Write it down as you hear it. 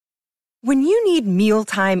When you need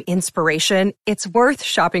mealtime inspiration, it's worth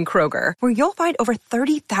shopping Kroger, where you'll find over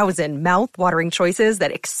 30,000 mouth-watering choices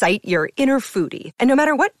that excite your inner foodie. And no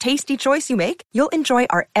matter what tasty choice you make, you'll enjoy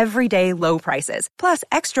our everyday low prices, plus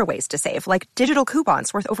extra ways to save, like digital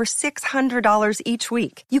coupons worth over $600 each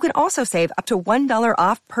week. You can also save up to $1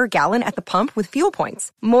 off per gallon at the pump with fuel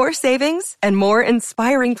points. More savings and more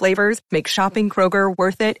inspiring flavors make shopping Kroger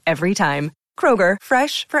worth it every time. Kroger,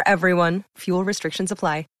 fresh for everyone. Fuel restrictions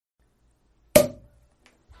apply.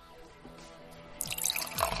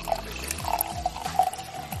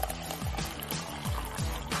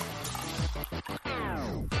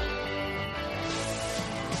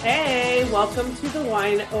 Hey, welcome to the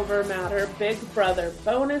Wine Over Matter Big Brother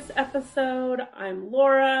bonus episode. I'm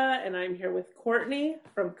Laura, and I'm here with Courtney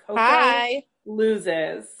from Coco Hi.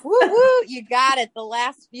 Loses. Woo woo, you got it. The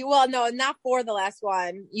last few, well, no, not for the last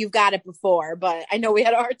one. You've got it before, but I know we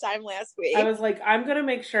had a hard time last week. I was like, I'm going to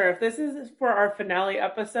make sure if this is for our finale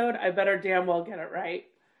episode, I better damn well get it right.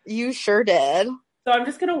 You sure did. So I'm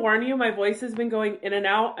just going to warn you, my voice has been going in and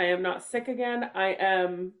out. I am not sick again. I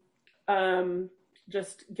am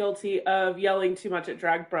just guilty of yelling too much at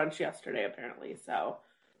drag brunch yesterday, apparently. So,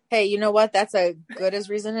 hey, you know what? That's a good as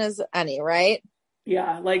reason as any, right?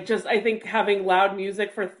 Yeah, like just I think having loud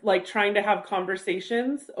music for like trying to have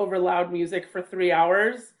conversations over loud music for 3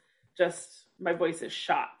 hours, just my voice is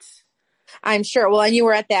shot. I'm sure. Well, and you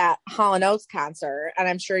were at that Hall & Oates concert, and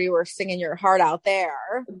I'm sure you were singing your heart out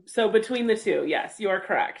there. So between the two, yes, you are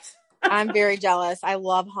correct. I'm very jealous. I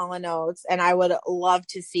love Hall & Oates, and I would love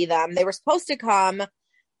to see them. They were supposed to come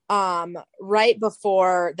right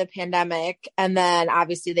before the pandemic, and then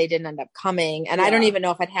obviously they didn't end up coming. And yeah. I don't even know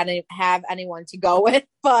if I'd have anyone to go with,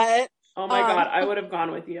 but oh my God, I would have gone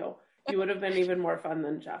with you. You would have been even more fun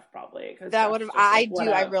than Jeff, probably. That would have. I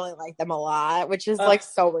really like them a lot, which is like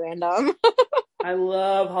so random. I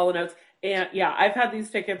love Hall & Oates, and yeah, I've had these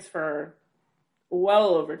tickets for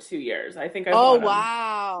well over 2 years. I think I bought them.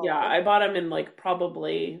 Wow. Yeah, I bought them in like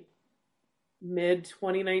probably mid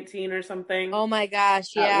 2019 or something. Oh my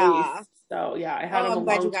gosh, yeah. So yeah, I had them a long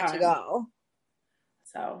time. I'm glad you got to go.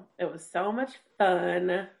 So it was so much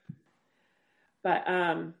fun. But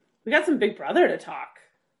we got some Big Brother to talk.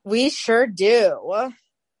 We sure do.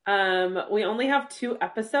 We only have 2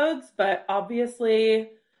 episodes, but obviously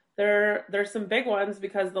there's some big ones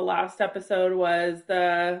because the last episode was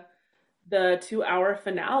the 2-hour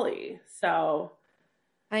finale. So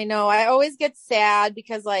I know I always get sad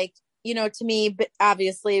because, like, you know, to me,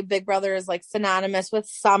 obviously Big Brother is like synonymous with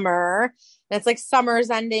summer, and it's like summer's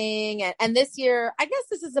ending. And this year, I guess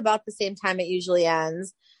this is about the same time it usually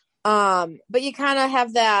ends. But you kind of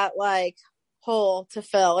have that like hole to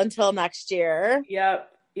fill until next year.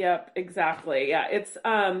 Yep, exactly. Yeah. It's,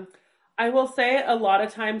 I will say a lot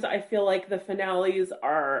of times I feel like the finales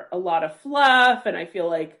are a lot of fluff, and I feel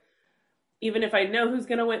like even if I know who's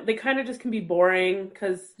going to win, they kind of just can be boring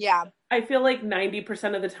because I feel like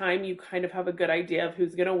 90% of the time you kind of have a good idea of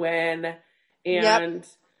who's going to win. And,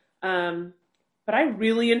 but I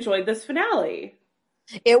really enjoyed this finale.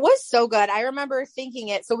 It was so good. I remember thinking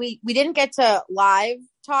it. So we didn't get to live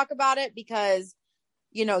talk about it because,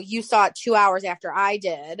 you know, you saw it 2 hours after I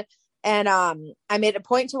did. And I made a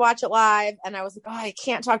point to watch it live, and I was like, oh, I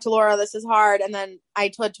can't talk to Laura. This is hard. And then I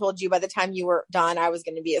told you by the time you were done, I was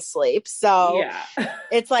going to be asleep. So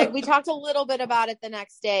it's like we talked a little bit about it the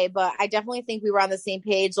next day, but I definitely think we were on the same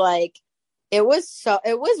page. Like it was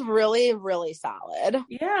really, really solid.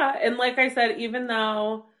 Yeah. And like I said, even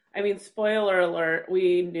though, I mean, spoiler alert,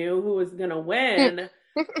 we knew who was going to win,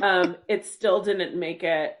 it still didn't make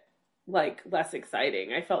it like less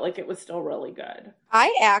exciting. I felt like it was still really good.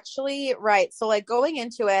 So like going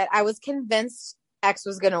into it, I was convinced X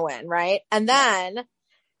was going to win, right? And then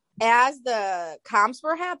as the comps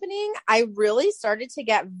were happening, I really started to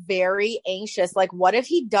get very anxious. Like, what if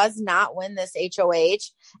he does not win this HOH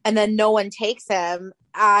and then no one takes him?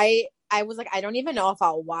 I was like, I don't even know if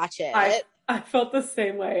I'll watch it. I felt the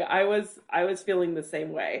same way. I was feeling the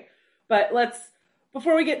same way. But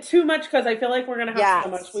before we get too much, because I feel like we're going to have so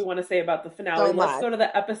much we want to say about the finale. Let's go to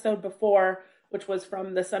the episode before, which was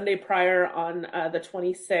from the Sunday prior on the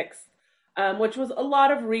 26th, which was a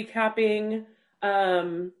lot of recapping.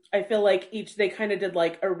 I feel like they kind of did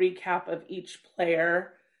like a recap of each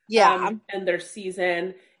player and their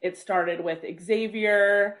season. It started with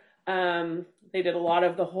Xavier. They did a lot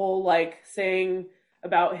of the whole like saying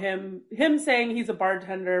about him saying he's a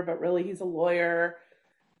bartender, but really he's a lawyer.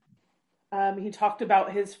 He talked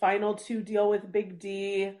about his final 2 deal with Big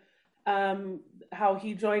D, how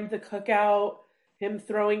he joined the cookout, him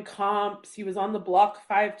throwing comps. He was on the block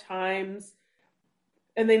 5 times.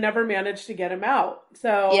 and they never managed to get him out.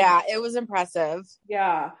 So yeah, it was impressive.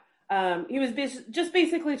 Yeah. He was just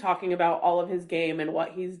basically talking about all of his game and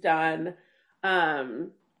what he's done.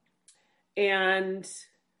 And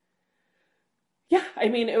yeah, I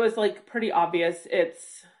mean, it was like pretty obvious.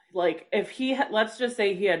 It's like if he had, let's just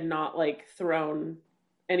say he had not like thrown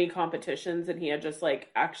any competitions and he had just like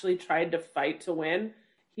actually tried to fight to win,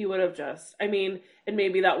 he would have just, I mean, and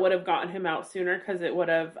maybe that would have gotten him out sooner because it would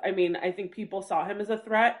have, I mean, I think people saw him as a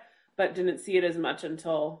threat, but didn't see it as much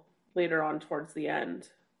until later on towards the end.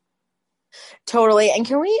 Totally. And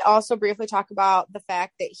can we also briefly talk about the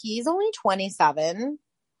fact that he's only 27?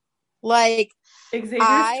 Like,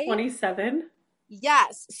 Xavier's 27?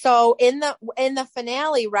 Yes. So in the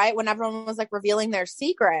finale, right, when everyone was like revealing their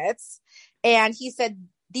secrets, and he said,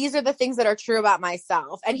 "These are the things that are true about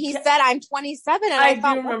myself," and he said, "I'm 27," and I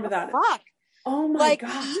thought, do remember that. Fuck. Oh my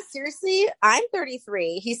god! He seriously, I'm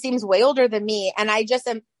 33. He seems way older than me, and I just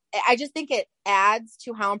think it adds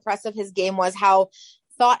to how impressive his game was, how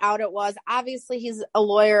thought out it was. Obviously, he's a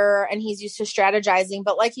lawyer and he's used to strategizing,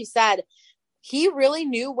 but like you said, he really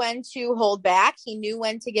knew when to hold back. He knew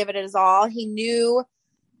when to give it his all. He knew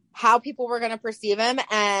how people were going to perceive him.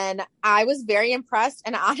 And I was very impressed.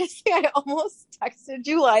 And honestly, I almost texted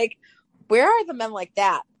you like, where are the men like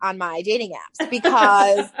that on my dating apps?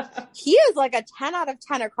 Because he is like a 10 out of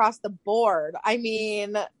 10 across the board. I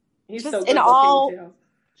mean, he's just so in all, too.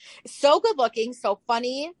 So good looking, so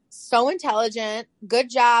funny, so intelligent, good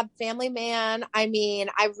job, family man. I mean,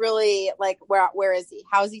 I really like, where is he?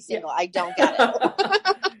 How is he single? Yeah. I don't get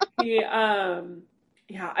it.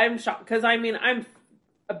 Yeah, I'm shocked because I mean, I'm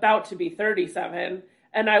about to be 37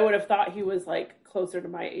 and I would have thought he was like closer to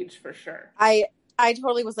my age for sure. I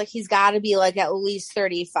totally was like, he's got to be like at least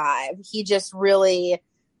 35. He just really,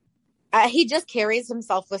 he just carries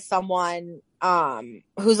himself with someone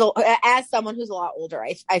who's as someone who's a lot older.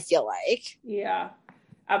 I feel like. Yeah,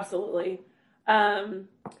 absolutely. So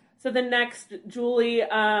the next, Julie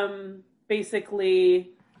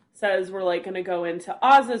basically says we're like going to go into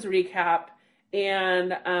Oz's recap,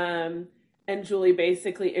 and Julie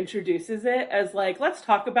basically introduces it as like, let's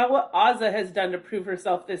talk about what Azah has done to prove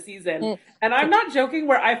herself this season. And I'm not joking,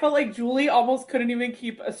 where I felt like Julie almost couldn't even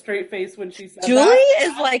keep a straight face when she said Julie that.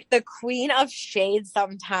 is like the queen of shade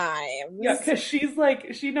sometimes. Yeah, because she's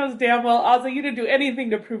like, she knows damn well, Azah, you didn't do anything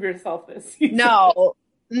to prove yourself this season. No,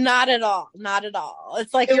 not at all. Not at all.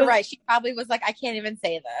 It's like, you're right. She probably was like, I can't even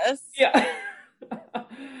say this. Yeah.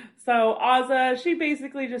 So Azah, she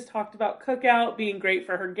basically just talked about Cookout being great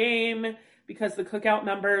for her game, because the Cookout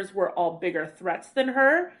members were all bigger threats than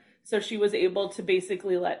her. So she was able to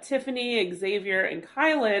basically let Tiffany, Xavier, and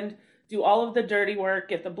Kyland do all of the dirty work,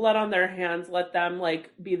 get the blood on their hands, let them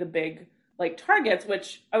like be the big like targets,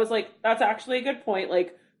 which I was like, that's actually a good point.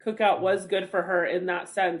 Like Cookout was good for her in that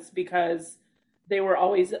sense because they were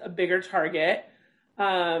always a bigger target.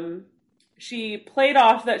 She played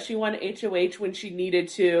off that she won HOH when she needed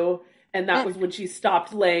to, and that was when she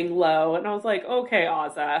stopped laying low. And I was like, okay,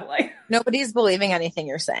 Azah, like nobody's believing anything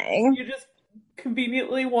you're saying. You just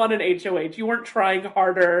conveniently won an HOH. You weren't trying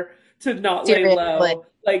harder to not lay low.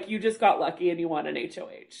 Like you just got lucky and you won an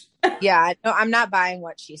HOH. Yeah, no, I'm not buying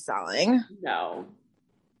what she's selling. No.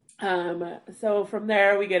 So from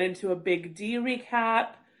there we get into a Big D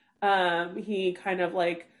recap. He kind of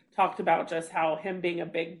like talked about just how him being a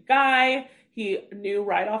big guy, he knew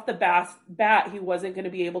right off the bat he wasn't going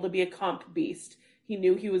to be able to be a comp beast. He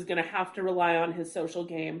knew he was going to have to rely on his social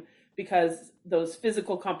game, because those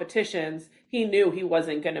physical competitions, he knew he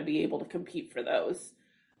wasn't going to be able to compete for those.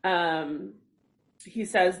 He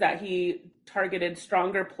says that he targeted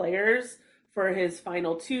stronger players for his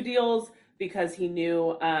final 2 deals because he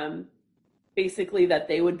knew basically that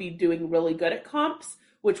they would be doing really good at comps,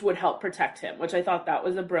 which would help protect him, which I thought that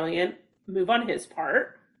was a brilliant move on his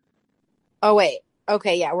part. Oh, wait.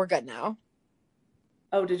 Okay, yeah, we're good now.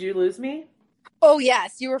 Oh, did you lose me? Oh,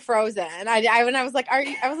 yes, you were frozen. When I was like,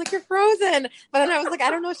 I was like, you're frozen. But then I was like,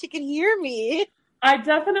 I don't know if she can hear me. I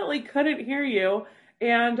definitely couldn't hear you.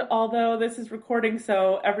 And although this is recording,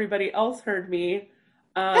 so everybody else heard me.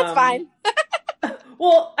 That's fine.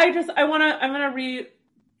 Well, I'm going to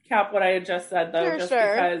recap what I had just said, though,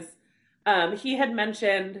 because he had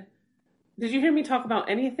mentioned, did you hear me talk about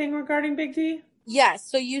anything regarding Big D? Yes.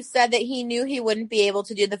 So you said that he knew he wouldn't be able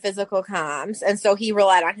to do the physical comms, and so he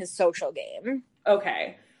relied on his social game.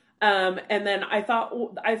 Okay. And then I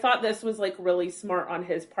thought this was like really smart on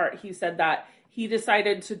his part. He said that he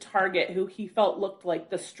decided to target who he felt looked like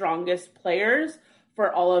the strongest players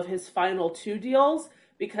for all of his final 2 deals,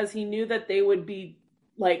 because he knew that they would be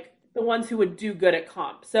like the ones who would do good at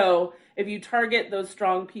comp. So if you target those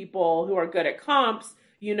strong people who are good at comps,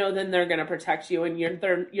 then they're going to protect you and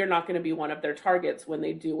you're not going to be one of their targets when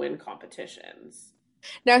they do win competitions.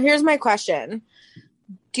 Now, here's my question.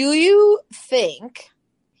 Do you think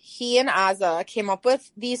he and Azah came up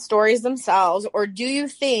with these stories themselves, or do you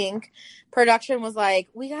think production was like,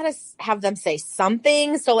 we got to have them say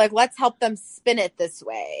something, so like let's help them spin it this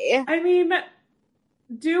way? I mean,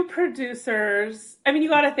 do producers, you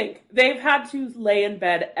got to think, they've had to lay in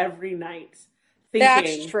bed every night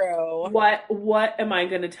thinking, that's true. What am I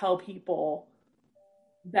going to tell people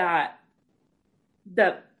that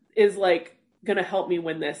is like going to help me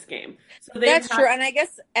win this game? So that's true. And I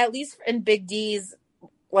guess at least in Big D's,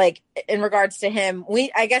 like in regards to him,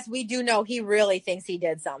 I guess we do know he really thinks he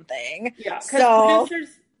did something. Yeah. So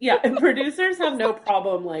producers have no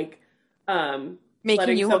problem like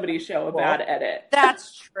letting somebody show a bad edit.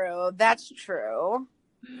 That's true. That's true.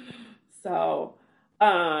 So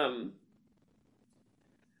then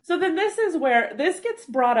this is where this gets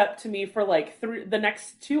brought up to me for like the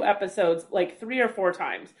next 2 episodes, like 3 or 4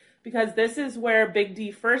 times, because this is where Big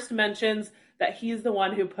D first mentions that he's the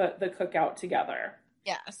one who put the cookout together.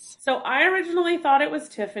 Yes. So I originally thought it was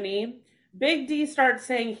Tiffany. Big D starts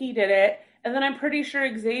saying he did it, and then I'm pretty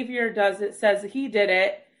sure Xavier says he did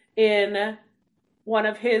it in one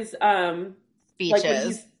of his speeches. Like when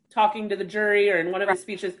he's talking to the jury or in one of his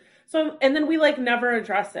speeches. So, and then we like never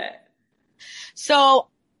address it. So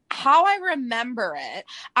how I remember it,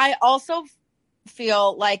 I also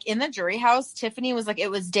feel like in the jury house, Tiffany was like, it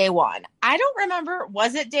was day 1. I don't remember.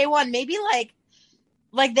 Was it day 1? Maybe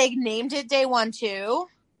like they named it day 1 too.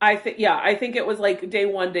 I think it was like day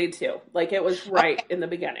 1, day 2. Like it was right in the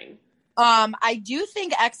beginning. I do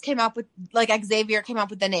think Xavier came up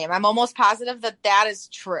with the name. I'm almost positive that is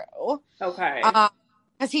true. Okay.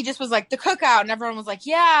 Because he just was like the cookout and everyone was like,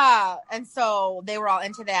 yeah. And so they were all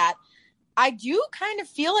into that. I do kind of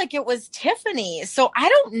feel like it was Tiffany. So I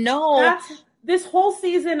don't know. This whole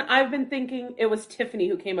season, I've been thinking it was Tiffany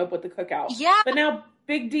who came up with the cookout. Yeah. But now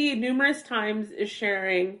Big D numerous times is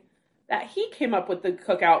sharing that he came up with the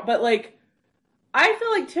cookout. But like, I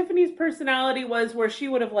feel like Tiffany's personality was where she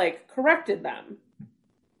would have like corrected them.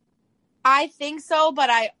 I think so, but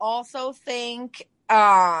I also think,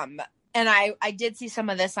 and I did see some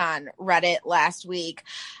of this on Reddit last week,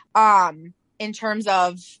 in terms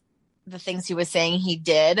of the things he was saying he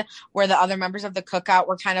did, where the other members of the cookout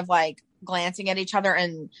were kind of like glancing at each other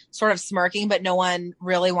and sort of smirking, but no one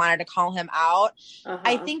really wanted to call him out. Uh-huh.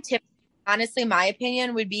 I think honestly, my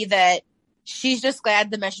opinion would be that she's just glad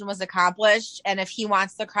the mission was accomplished. And if he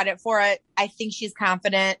wants the credit for it, I think she's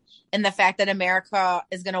confident in the fact that America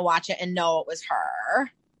is going to watch it and know it was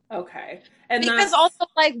her. Okay. And because also,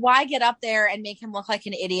 like, why get up there and make him look like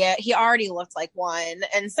an idiot? He already looked like one.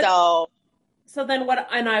 And so then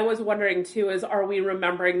and I was wondering too, is are we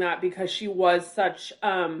remembering that because she was such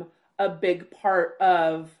a big part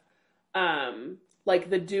of like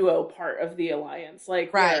the duo part of the alliance,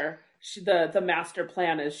 like right. Where the master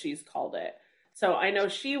plan, as she's called it. So I know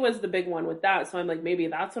she was the big one with that. So I'm like, maybe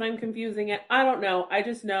that's what I'm confusing it. I don't know. I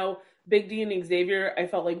just know Big D and Xavier, I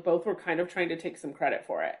felt like both were kind of trying to take some credit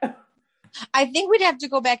for it. I think we'd have to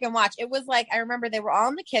go back and watch. It was like, I remember they were all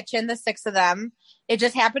in the kitchen, the 6 of them. It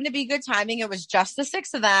just happened to be good timing. It was just the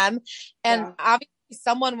 6 of them. And obviously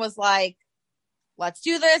someone was like, let's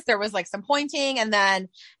do this. There was like some pointing, and then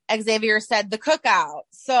Xavier said the cookout.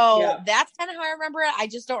 So that's kind of how I remember it. I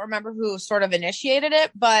just don't remember who sort of initiated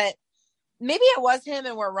it, but maybe it was him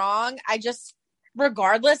and we're wrong.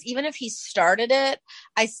 Regardless, even if he started it,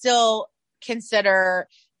 I still consider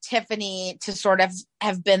Tiffany to sort of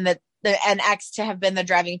have been and X to have been the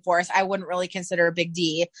driving force. I wouldn't really consider Big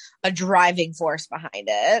D a driving force behind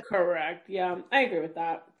it. Correct. Yeah, I agree with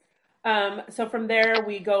that. So from there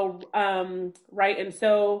we go right. And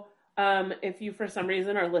so if you for some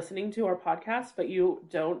reason are listening to our podcast but you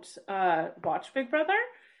don't watch Big Brother,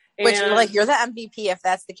 which you're the MVP if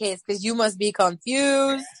that's the case, because you must be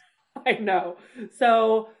confused. I know.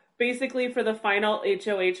 So basically for the final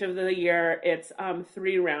HOH of the year, it's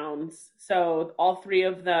 3 rounds. So all 3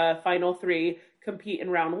 of the final 3 compete in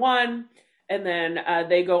round 1, and then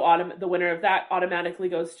they go the winner of that automatically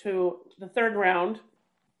goes to the 3rd round.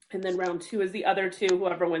 And then round 2 is the other 2.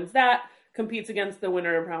 Whoever wins that competes against the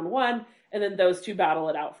winner of round 1. And then those 2 battle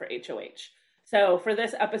it out for HOH. So for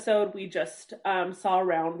this episode, we just saw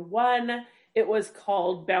round 1. It was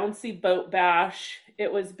called Bouncy Boat Bash.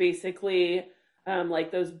 It was basically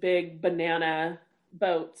like those big banana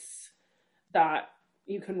boats that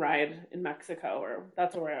you can ride in Mexico, or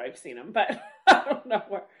that's where I've seen them, but I don't know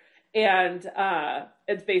where. And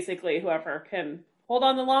it's basically whoever can hold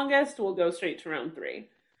on the longest will go straight to round 3.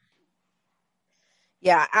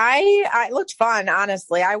 Yeah, I looked fun,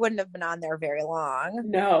 honestly. I wouldn't have been on there very long.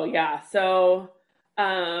 No, yeah. So,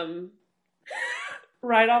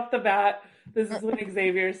 right off the bat, this is when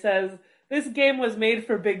Xavier says, "This game was made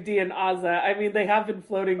for Big D and Azah." I mean, they have been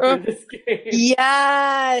floating through this game.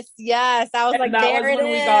 Yes, yes. I was And like, that there was it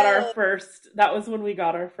when we got our is. first, that was when we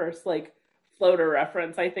got our first like floater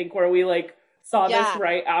reference, I think, where we like saw this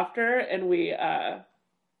right after and we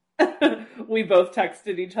we both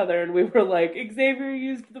texted each other and we were like, Xavier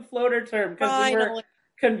used the floater term because we were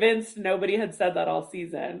convinced nobody had said that all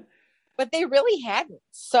season. But they really hadn't.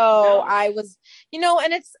 So No. I was,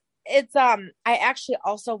 and it's I actually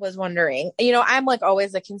also was wondering, I'm like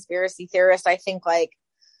always a conspiracy theorist. I think like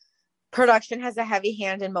production has a heavy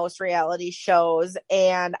hand in most reality shows.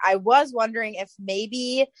 And I was wondering if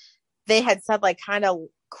maybe they had said like kind of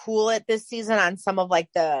cool it this season on some of like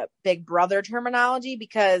the Big Brother terminology,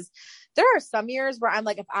 because there are some years where I'm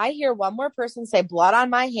like, if I hear one more person say blood on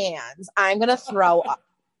my hands, I'm going to throw up.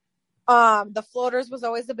 The floaters was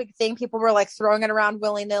always a big thing. People were like throwing it around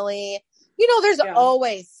willy-nilly. There's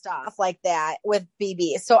always stuff like that with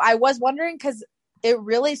BB. So I was wondering, because it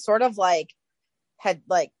really sort of like had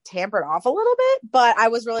like tampered off a little bit, but I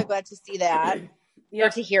was really glad to see that or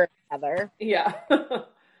to hear it together. Yeah.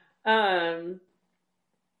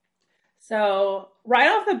 So right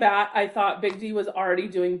off the bat, I thought Big D was already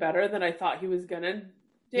doing better than I thought he was gonna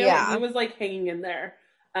do. Yeah. He was like hanging in there.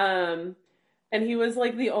 And he was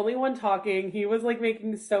like the only one talking. He was like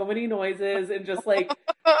making so many noises and just like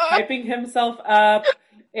hyping himself up.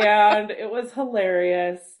 And it was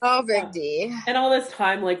hilarious. Oh, Big D. And all this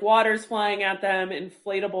time, like water's flying at them,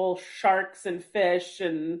 inflatable sharks and fish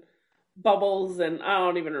and bubbles. And I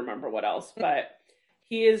don't even remember what else, but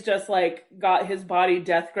he is just like got his body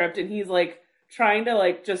death gripped and he's like trying to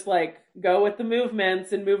like just like go with the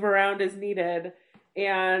movements and move around as needed.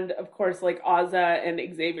 And of course, like Azah and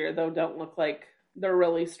Xavier, though, don't look like they're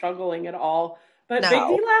really struggling at all. But Big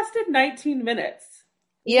D lasted 19 minutes.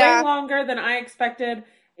 Yeah. Way longer than I expected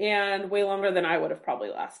and way longer than I would have probably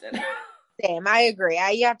lasted. Same. I agree.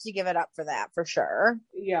 You have to give it up for that for sure.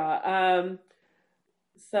 Yeah.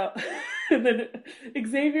 So and then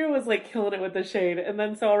Xavier was like killing it with the shade. And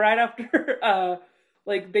then so right after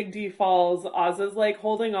like Big D falls, Azah's like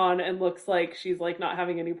holding on and looks like she's like not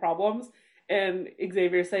having any problems. And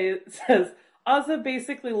Xavier says, Azah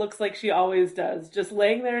basically looks like she always does, just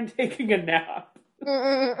laying there and taking a nap.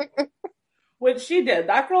 Which she did.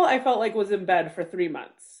 That girl, I felt like, was in bed for 3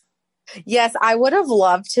 months. Yes, I would have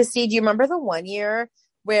loved to see. Do you remember the one year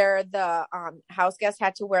where the house guests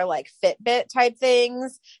had to wear like Fitbit type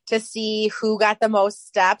things to see who got the most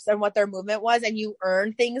steps and what their movement was, and you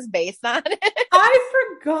earned things based on it?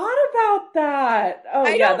 I forgot about that. Oh,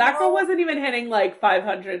 yeah. That girl wasn't even hitting like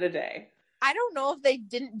 500 a day. I don't know if they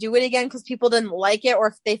didn't do it again because people didn't like it or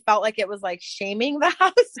if they felt like it was like shaming the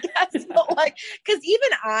house guests. But like, because even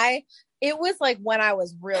it was like when I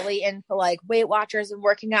was really into like Weight Watchers and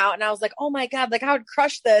working out and I was like, oh my God, like I would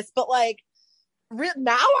crush this. But like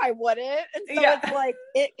now I wouldn't. And so it's like,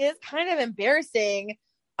 it is kind of embarrassing.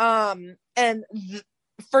 And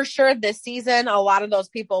for sure this season, a lot of those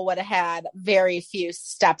people would have had very few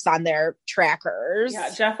steps on their trackers.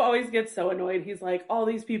 Yeah, Jeff always gets so annoyed. He's like, all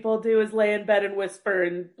these people do is lay in bed and whisper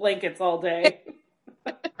in blankets all day.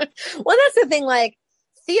 Well, that's the thing. Like,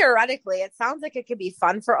 theoretically, it sounds like it could be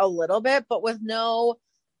fun for a little bit, but with no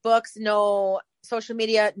books, no social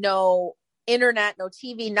media, no internet, no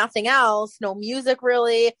TV, nothing else, no music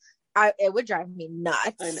really, it would drive me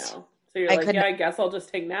nuts. I know. So you're like, I guess I'll just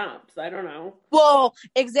take naps. I don't know. Well,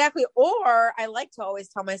 exactly. Or I like to always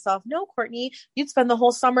tell myself, no, Courtney, you'd spend the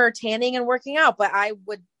whole summer tanning and working out. But I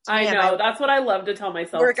would. I know. That's what I love to tell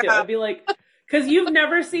myself too. I'd be like, because you've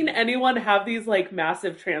never seen anyone have these like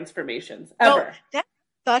massive transformations ever. Oh, that's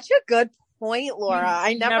such a good point, Laura.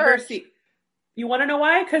 I never see. You want to know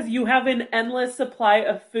why? Because you have an endless supply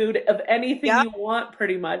of food of anything you want,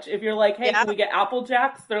 pretty much. If you're like, hey, can we get Apple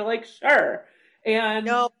Jacks? They're like, sure. And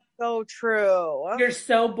so true. You're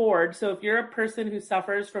so bored. So if you're a person who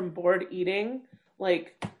suffers from bored eating,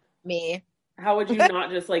 like me, how would you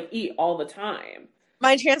not just like eat all the time?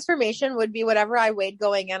 My transformation would be whatever I weighed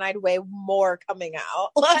going in, I'd weigh more coming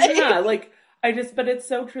out. But it's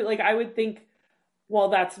so true. Like I would think, well,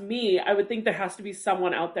 that's me. I would think there has to be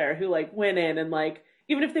someone out there who like went in and like,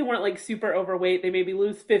 even if they weren't like super overweight, they maybe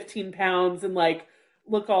lose 15 pounds and like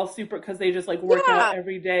look all super because they just like work out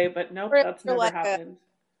every day. But nope, that's never happened.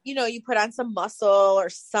 You put on some muscle or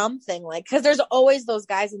something, like, because there's always those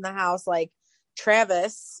guys in the house, like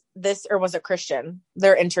Travis, or was it Christian?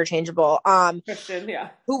 They're interchangeable. Christian, yeah.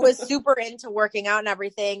 Who was super into working out and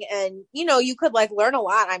everything. And, you know, you could like learn a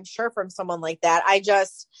lot, I'm sure, from someone like that.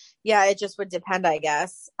 it just would depend, I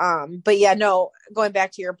guess. But yeah, no, going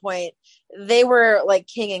back to your point, they were like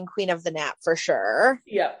king and queen of the nap for sure.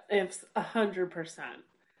 Yeah, it's 100%.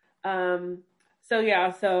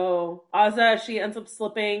 So Azah, she ends up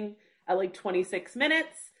slipping at like 26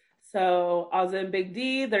 minutes. So Azah and Big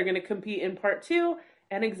D, they're going to compete in part 2,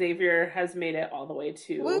 and Xavier has made it all the way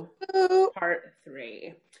to part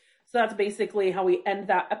 3. So that's basically how we end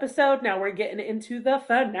that episode. Now we're getting into the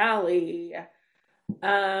finale.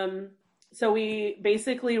 So we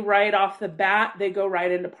basically right off the bat, they go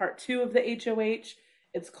right into part 2 of the HOH.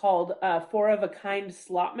 It's called 4 of a Kind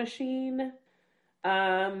Slot Machine.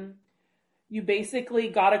 You basically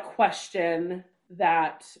got a question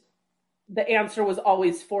that the answer was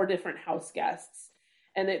always 4 different house guests.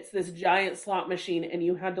 And it's this giant slot machine, and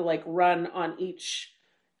you had to like run on each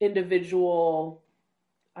individual,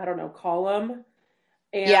 I don't know, column.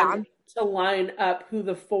 And to line up who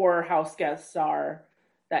the 4 house guests are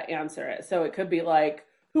that answer it. So it could be like,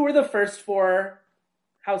 who were the first 4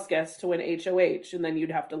 house guests to win HOH? And then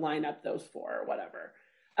you'd have to line up those 4 or whatever.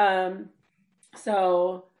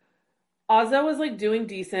 So Azah was like doing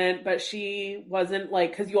decent, but she wasn't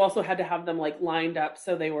like, because you also had to have them like lined up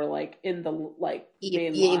so they were like in the like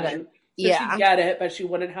main line. So she'd get it, but she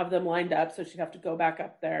wouldn't have them lined up, so she'd have to go back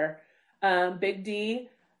up there. Big D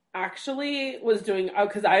actually was doing,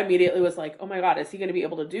 because I immediately was like, oh my god, is he going to be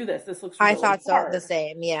able to do this? This looks really I thought hard. So the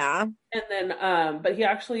same, yeah. And then but he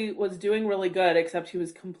actually was doing really good, except he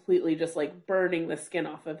was completely just like burning the skin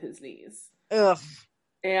off of his knees. Ugh.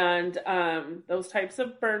 And those types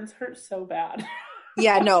of burns hurt so bad.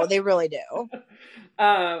 Yeah, no, they really do.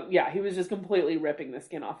 Yeah, he was just completely ripping the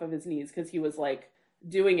skin off of his knees because he was like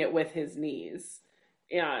doing it with his knees.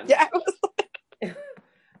 And yeah,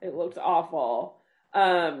 it looked awful.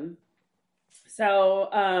 And so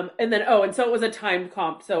it was a timed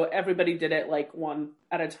comp, so everybody did it like one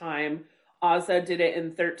at a time. Azah did it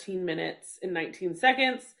in 13 minutes and 19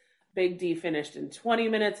 seconds. Big D finished in 20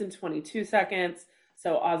 minutes and 22 seconds.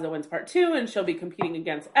 So Azah wins part 2, and she'll be competing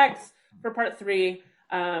against X for part 3.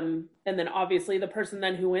 And then obviously the person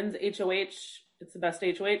then who wins HOH, it's the best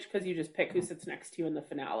HOH because you just pick who sits next to you in the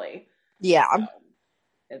finale. Yeah. So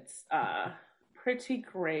it's pretty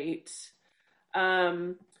great.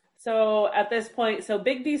 So at this point,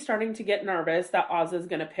 Big D's starting to get nervous that Azah's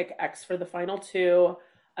going to pick X for the final 2.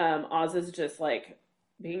 Azah's just like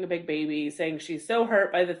being a big baby, saying she's so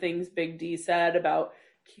hurt by the things Big D said about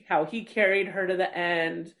how he carried her to the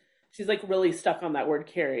end. She's like really stuck on that word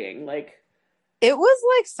carrying. Like, it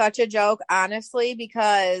was like such a joke, honestly,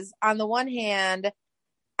 because on the one hand,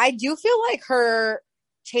 I do feel like her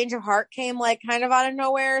change of heart came like kind of out of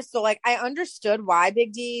nowhere. So like I understood why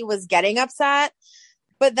Big D was getting upset,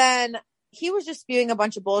 but then he was just spewing a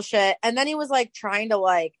bunch of bullshit. And then he was like trying to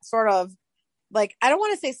like sort of like, I don't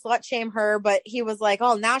want to say slut shame her, but he was like,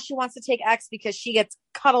 oh, now she wants to take X because she gets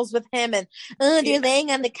cuddles with him and they're laying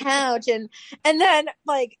on the couch. And then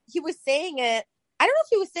like he was saying it, I don't know if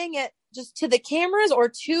he was saying it just to the cameras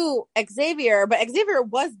or to Xavier, but Xavier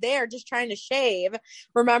was there just trying to shave,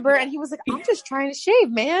 remember? And he was like, I'm just trying to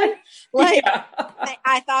shave, man. Like,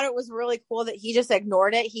 I thought it was really cool that he just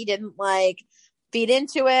ignored it. He didn't like feed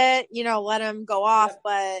into it, you know, let him go off.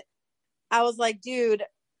 But I was like, dude,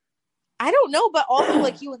 I don't know. But also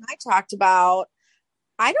like you and I talked about,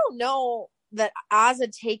 I don't know that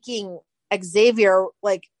Azah taking Xavier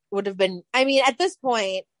like would have been, I mean, at this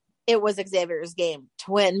point, it was Xavier's game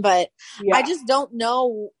to win, but I just don't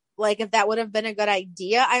know like if that would have been a good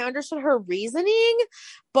idea. I understood her reasoning,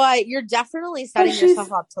 but you're definitely setting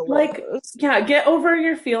yourself up to like lose. Yeah, get over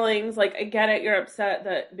your feelings. Like I get it, you're upset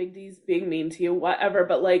that Big D's being mean to you, whatever,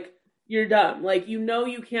 but like you're dumb. Like you know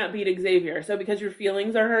you can't beat Xavier, so because your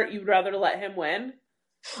feelings are hurt, you'd rather let him win.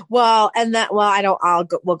 We'll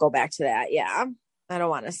go back to that. Yeah, I don't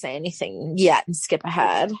want to say anything yet and skip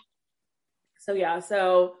ahead.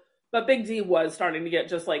 But Big D was starting to get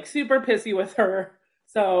just like super pissy with her.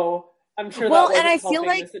 So I'm sure and I feel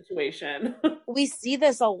like the situation. We see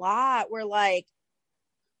this a lot where like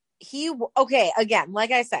again,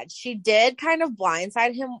 like I said, she did kind of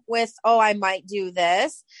blindside him with, oh, I might do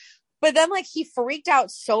this. But then like he freaked out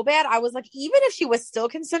so bad. I was like, even if she was still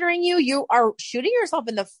considering you, you are shooting yourself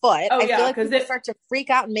in the foot. I feel like people start to freak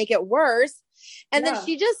out and make it worse. And then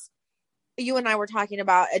she just, you and I were talking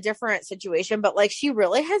about a different situation, but like she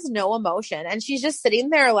really has no emotion and she's just sitting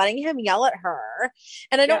there letting him yell at her.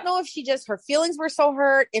 And I don't know if her feelings were so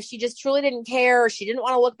hurt, if she just truly didn't care or she didn't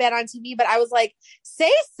want to look bad on TV, but I was like,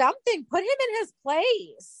 say something, put him in his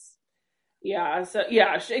place. Yeah. So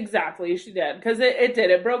yeah, exactly. She did. Cause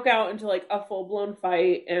it broke out into like a full blown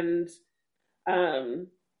fight. And,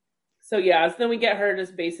 so yeah, so then we get her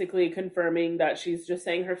just basically confirming that she's just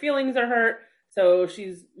saying her feelings are hurt. So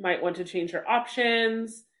she's might want to change her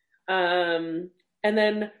options. And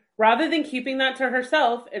then rather than keeping that to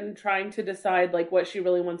herself and trying to decide like what she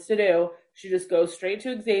really wants to do, she just goes straight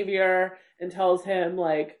to Xavier and tells him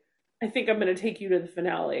like, I think I'm going to take you to the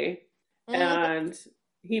finale. And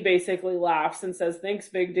he basically laughs and says, thanks,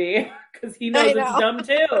 Big D. Cause he knows it's dumb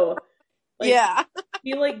too. Like,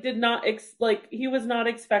 he like did not, he was not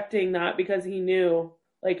expecting that because he knew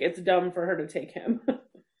like it's dumb for her to take him.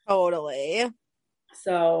 Totally.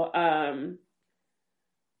 So,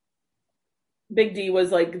 Big D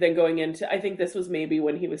was like then going into, I think this was maybe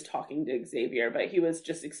when he was talking to Xavier, but he was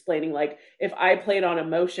just explaining like, if I played on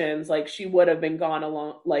emotions, like she would have been gone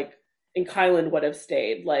along, like, and Kyland would have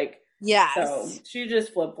stayed. Like, yes. So she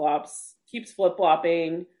just keeps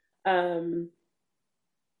flip-flopping.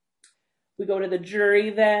 We go to the jury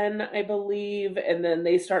then, I believe, and then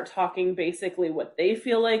they start talking basically what they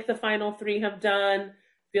feel like the final three have done,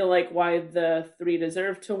 feel like why the three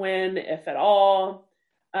deserve to win, if at all.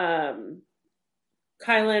 Kyland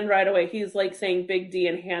right away, he's like saying Big D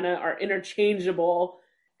and Hannah are interchangeable,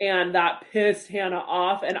 and that pissed Hannah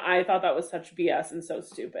off, and I thought that was such BS and so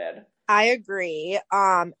stupid. I agree.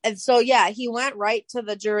 And so, yeah, he went right to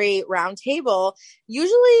the jury round table.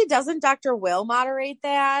 Usually doesn't Dr. Will moderate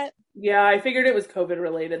that? Yeah, I figured it was COVID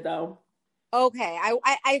related though. Okay.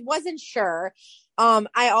 I wasn't sure.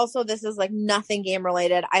 This is like nothing game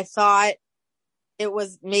related. I thought it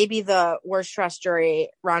was maybe the worst dress jury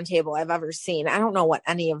round table I've ever seen. I don't know what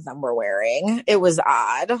any of them were wearing. It was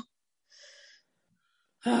odd.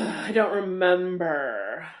 I don't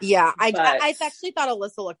remember. Yeah, I actually thought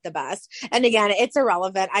Alyssa looked the best. And again, it's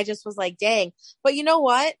irrelevant. I just was like, dang. But you know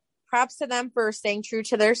what? Props to them for staying true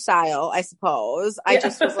to their style, I suppose. I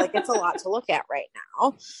just was like, it's a lot to look at right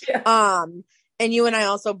now. Yeah. And you and I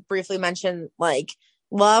also briefly mentioned, like,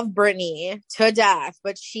 love Brittany to death,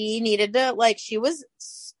 but she needed to, like, she was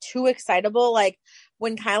too excitable. Like,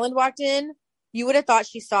 when Kyland walked in, you would have thought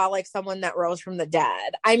she saw, like, someone that rose from the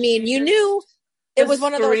dead. I mean, you knew it was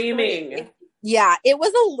one of those screaming. Yeah, it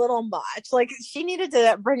was a little much. Like, she needed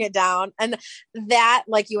to bring it down. And that,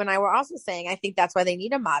 like you and I were also saying, I think that's why they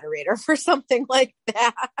need a moderator for something like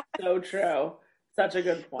that. So true. Such a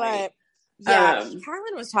good point. But yeah,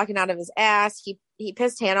 Kyland was talking out of his ass. He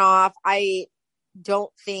pissed Hannah off. I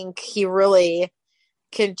don't think he really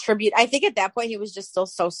contribute. I think at that point he was just still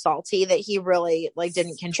so salty that he really like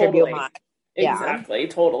didn't contribute much. Exactly.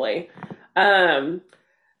 Totally.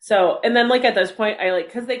 So, and then like at this point, I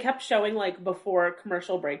like, cause they kept showing like before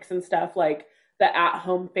commercial breaks and stuff, like the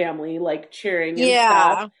at-home family, like cheering and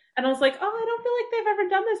stuff. And I was like, oh, I don't feel like they've ever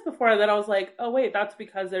done this before. And then I was like, oh wait, that's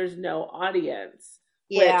because there's no audience.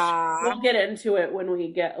 Yeah. Which we'll get into it when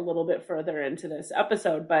we get a little bit further into this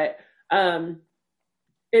episode, but,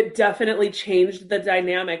 it definitely changed the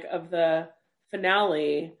dynamic of the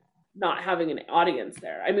finale not having an audience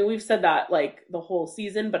there. I mean, we've said that like the whole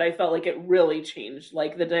season, but I felt like it really changed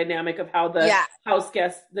like the dynamic of how the house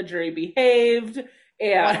guests, the jury behaved.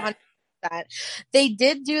 And 100%. They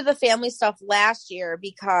did do the family stuff last year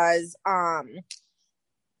because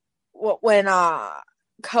when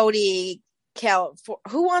Cody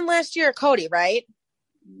who won last year? Cody, right?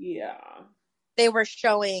 Yeah. They were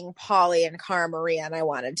showing Pauly and Cara Maria, and I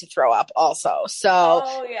wanted to throw up also. So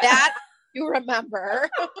that you remember.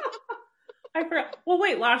 I forgot. Well,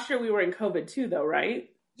 wait, last year we were in COVID too, though, right?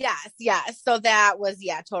 Yes. So that was,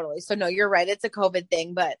 totally. So no, you're right. It's a COVID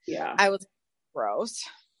thing, but I was gross.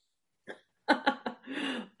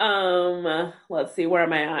 Let's see, where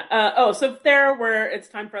am I at? So it's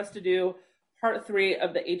time for us to do part 3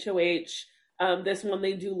 of the HOH. This one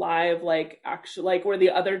they do live, like actually, like where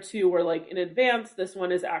the other two were like in advance. This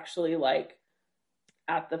one is actually like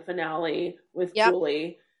at the finale with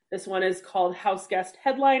Julie. This one is called House Guest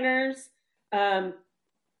Headliners. And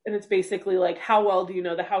it's basically like, how well do you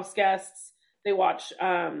know the house guests? They watch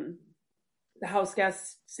the house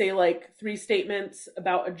guests say like 3 statements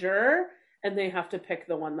about a juror, and they have to pick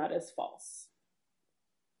the one that is false.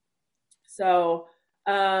 So,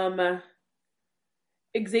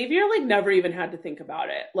 Xavier like never even had to think about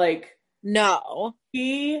it. Like, no,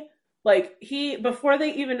 he before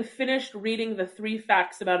they even finished reading the 3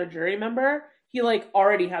 facts about a jury member, he like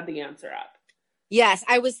already had the answer up. Yes,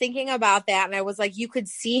 I was thinking about that and I was like, you could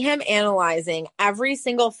see him analyzing every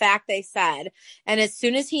single fact they said. And as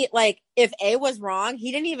soon as he, like, if A was wrong,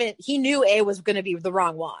 he knew A was going to be the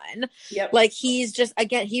wrong one. Yep. Like, he's just,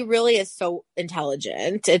 again, he really is so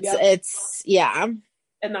intelligent. It's, yeah.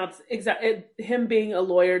 And that's exactly him being a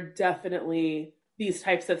lawyer, definitely these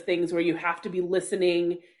types of things where you have to be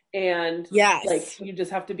listening and like, you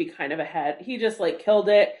just have to be kind of ahead. He just like killed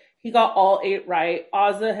it. He got all 8 right.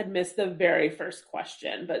 Azah had missed the very first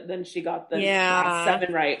question, but then she got the last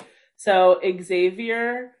 7 right. So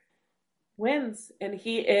Xavier wins, and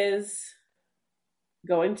he is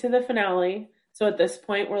going to the finale. So at this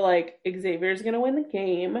point, we're like, Xavier's going to win the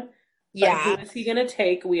game. But who is he going to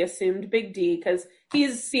take? We assumed Big D, because he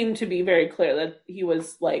seemed to be very clear that he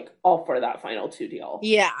was like all for that final 2 deal.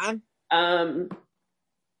 Yeah.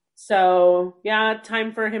 So yeah,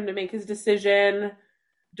 time for him to make his decision.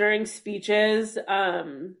 During speeches,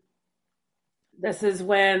 this is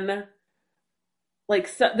when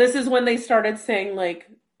they started saying like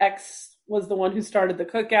X was the one who started the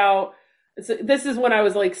cookout. This is when I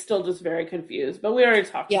was like still just very confused, but we already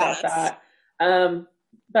talked about that.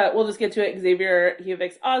 But we'll just get to it. Xavier, he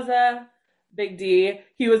evicts Azah. Big D,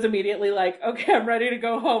 he was immediately like, okay, I'm ready to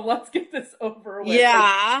go home. Let's get this over with.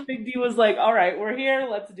 Yeah. Like, Big D was like, all right, we're here.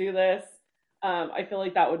 Let's do this. I feel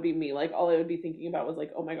like that would be me. Like, all I would be thinking about was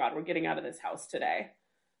like, oh my God, we're getting out of this house today.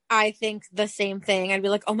 I think the same thing. I'd be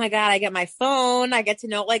like, oh my God, I get my phone. I get to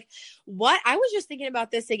know like what I was just thinking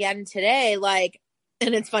about this again today. Like,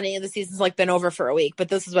 and it's funny, the season's like been over for a week, but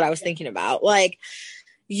this is what I was thinking about. Like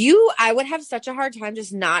I would have such a hard time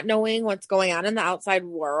just not knowing what's going on in the outside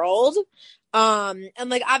world. And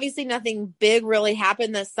like, obviously nothing big really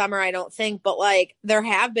happened this summer, I don't think, but like there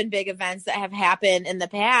have been big events that have happened in the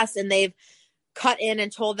past and they've cut in and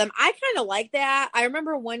told them. I kind of like that. I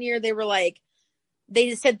remember one year they were like,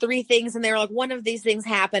 they said 3 things and they were like, one of these things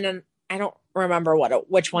happened. And I don't remember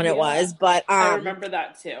which one it was, but I remember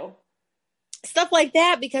that too. Stuff like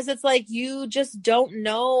that, because it's like, you just don't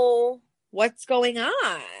know what's going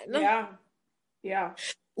on. Yeah. Yeah.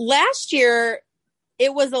 Last year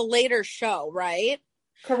it was a later show, right?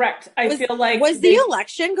 Correct. I feel like was the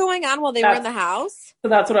election going on while they were in the house? So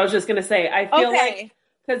that's what I was just going to say. I feel like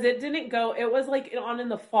because it didn't go, it was like on in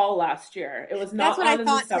the fall last year. It was not on in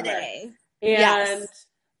the summer. Today. And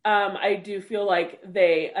I do feel like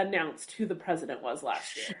they announced who the president was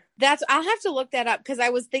last year. I'll have to look that up, because I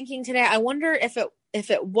was thinking today, I wonder if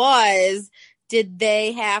it was, did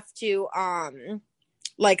they have to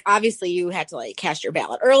like, obviously you had to like cast your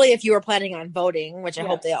ballot early if you were planning on voting, which I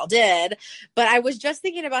hope they all did. But I was just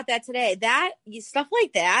thinking about that today. That stuff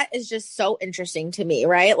like that is just so interesting to me,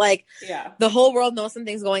 right? Like, the whole world knows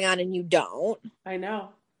something's going on and you don't. I know.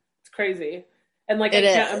 It's crazy. And like, I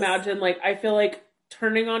can't imagine, like, I feel like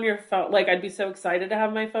turning on your phone, like, I'd be so excited to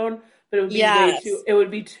have my phone, but it would be it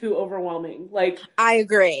would be too overwhelming. Like, I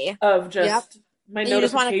agree. Of just my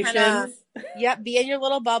notifications. Be in your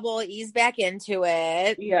little bubble, ease back into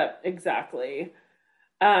it. Yep, exactly.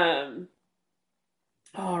 All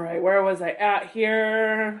right, where was I at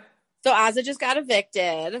here? So Azah just got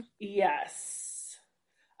evicted. Yes.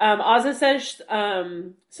 Azah says,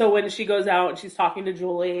 so when she goes out and she's talking to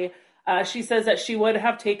Julie, she says that she would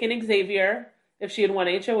have taken Xavier if she had won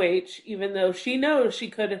HOH, even though she knows she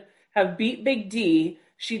could have beat Big D.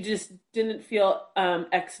 She just didn't feel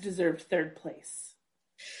X deserved 3rd place.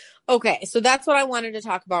 Okay, so that's what I wanted to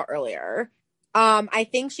talk about earlier. I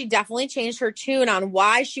think she definitely changed her tune on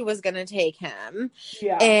why she was going to take him.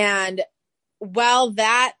 Yeah. And while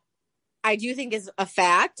that I do think is a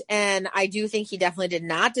fact, and I do think he definitely did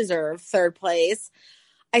not deserve 3rd place,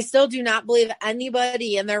 I still do not believe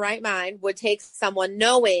anybody in their right mind would take someone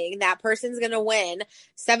knowing that person's going to win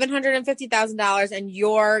 $750,000 and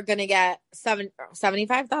you're going to get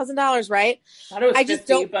 $75,000, right? I thought it was 50, just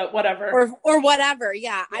don't, but whatever. Or whatever.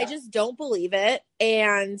 Yeah, I just don't believe it.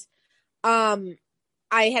 And I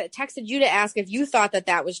had texted you to ask if you thought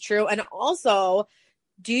that was true. And also,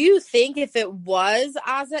 do you think if it was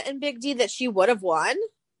Azah and Big D that she would have won?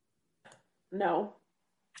 No.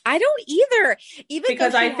 I don't either. Even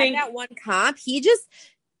because I think that one comp,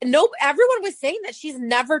 everyone was saying that she's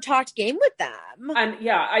never talked game with them. And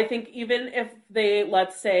yeah, I think even if they,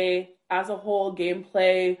 let's say, as a whole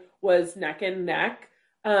gameplay was neck and neck,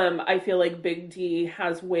 I feel like Big D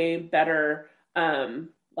has way better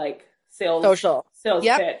like sales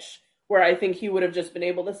pitch, where I think he would have just been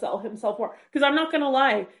able to sell himself more. Because I'm not gonna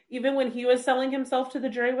lie, even when he was selling himself to the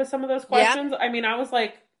jury with some of those questions, I mean, I was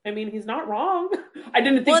like, he's not wrong. I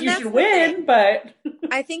didn't think you should win, but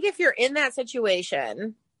I think if you're in that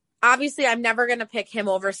situation, obviously I'm never going to pick him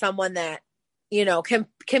over someone that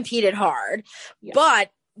competed hard. Yeah.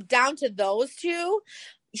 But down to those two,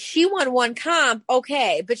 she won one comp,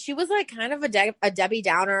 okay, but she was like kind of a Debbie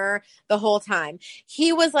Downer the whole time.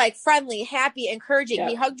 He was like friendly, happy, encouraging. Yep.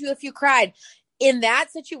 He hugged you if you cried. In that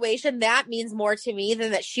situation, that means more to me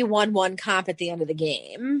than that she won one comp at the end of the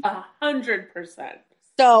game. 100%.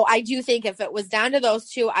 So I do think if it was down to those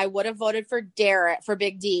two, I would have voted for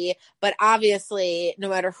Big D. But obviously, no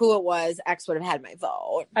matter who it was, X would have had my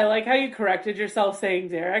vote. I like how you corrected yourself saying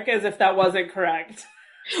Derek as if that wasn't correct.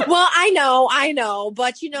 Well, I know.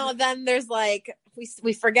 But, then there's like,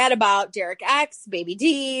 we forget about Derek X, Baby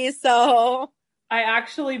D. So I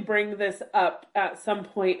actually bring this up at some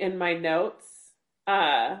point in my notes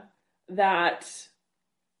that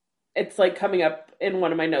it's like coming up in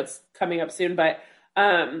one of my notes coming up soon. But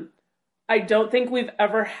I don't think we've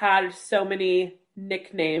ever had so many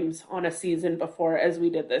nicknames on a season before as we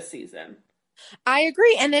did this season. I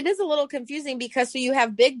agree. And it is a little confusing because so you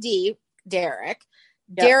have Big D, Derek,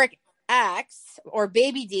 Yep. Derek X or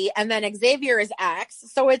Baby D, and then Xavier is X.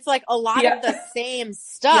 So it's like a lot of the same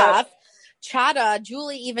stuff. Chada,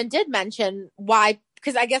 Julie even did mention why,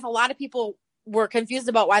 because I guess a lot of people were confused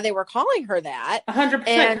about why they were calling her that.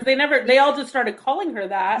 100%. They all just started calling her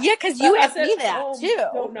that. Yeah, because you asked me that too.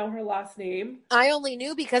 Don't know her last name. I only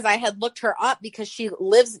knew because I had looked her up because she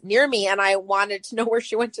lives near me and I wanted to know where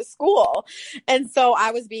she went to school. And so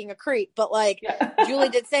I was being a creep. But Julie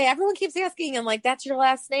did say, everyone keeps asking and like, that's your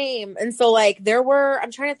last name. And so I'm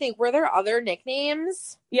trying to think, were there other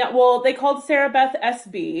nicknames? Yeah, well, they called Sarah Beth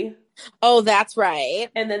SB. Oh, that's right.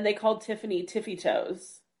 And then they called Tiffany Tiffy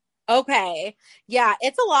Toes. Okay. Yeah,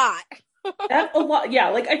 it's a lot. That's a lot. Yeah,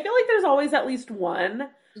 I feel like there's always at least one.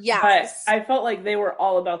 Yes. But I felt like they were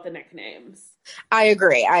all about the nicknames. I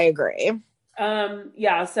agree.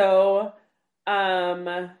 Yeah, so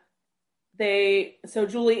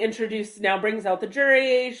Julie now brings out the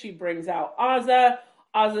jury. She brings out Azah.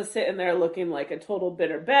 Azah's sitting there looking like a total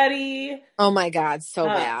bitter Betty. Oh my God, so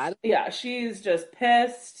bad. Yeah, she's just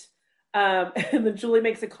pissed. And then Julie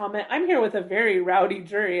makes a comment, I'm here with a very rowdy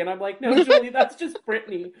jury. And I'm like, no, Julie, that's just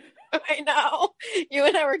Brittany. I know. You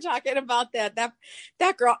and I were talking about that.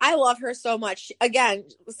 That girl, I love her so much. Again,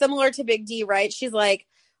 similar to Big D, right? She's like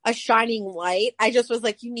a shining light. I just was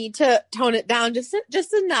like, you need to tone it down just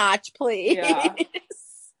a notch, please. Yeah.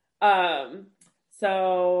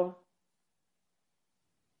 So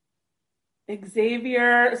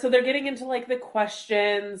Xavier, so they're getting into the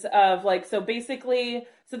questions of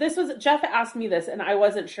so this was, Jeff asked me this and I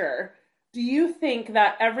wasn't sure. Do you think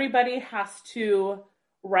that everybody has to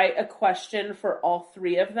write a question for all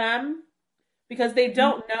three of them? Because they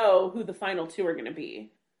don't know who the final two are going to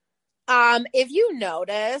be. If you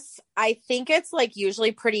notice, I think it's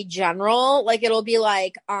usually pretty general. It'll be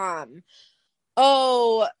why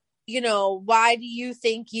do you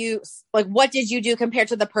think what did you do compared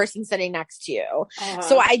to the person sitting next to you? Uh-huh.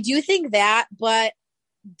 So I do think that, but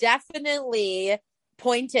definitely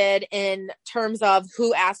pointed in terms of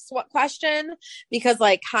who asks what question, because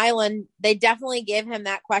Kylan, they definitely gave him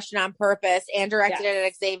that question on purpose and directed it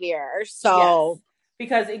at Xavier. So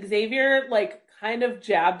because Xavier kind of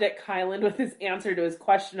jabbed at Kylan with his answer to his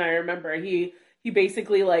question. I remember he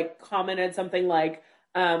basically commented something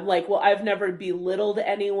well, I've never belittled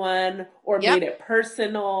anyone or made it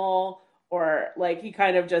personal, or he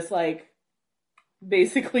kind of just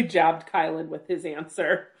basically jabbed Kylan with his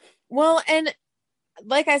answer. Well, and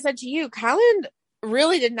like I said to you, Kylan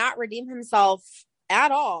really did not redeem himself at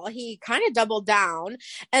all. He kind of doubled down.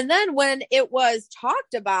 And then when it was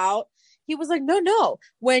talked about, he was like, no,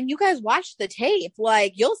 when you guys watch the tape,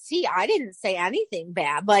 you'll see I didn't say anything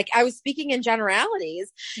bad. I was speaking in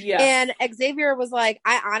generalities. Yeah. And Xavier was like,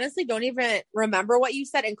 I honestly don't even remember what you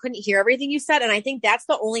said and couldn't hear everything you said. And I think that's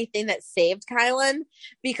the only thing that saved Kylan,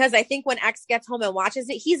 because I think when X gets home and watches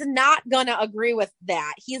it, he's not going to agree with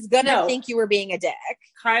that. He's going to think you were being a dick.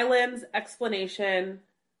 Kylan's explanation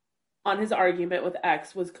on his argument with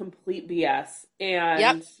X was complete BS.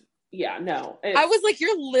 And yeah, no. I was like,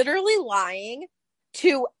 you're literally lying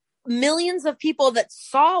to millions of people that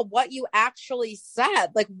saw what you actually said.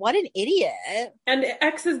 What an idiot. And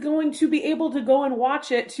X is going to be able to go and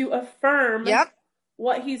watch it to affirm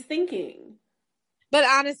what he's thinking. But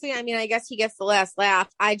honestly, I mean, I guess he gets the last laugh.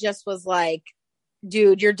 I just was like,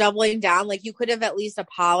 dude, you're doubling down. You could have at least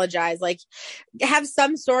apologized. Have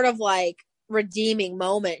some sort of redeeming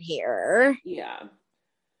moment here. Yeah.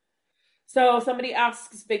 So somebody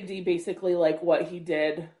asks Big D basically what he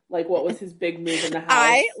did, what was his big move in the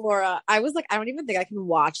house. Laura, I was like, I don't even think I can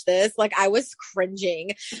watch this. I was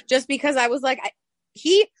cringing just because I was like,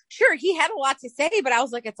 he had a lot to say, but I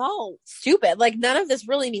was like, it's all stupid. Like, none of this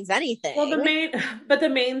really means anything. Well, the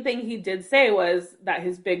main thing he did say was that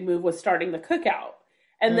his big move was starting the cookout.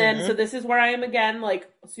 And then, so this is where I am again, like,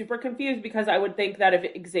 super confused, because I would think that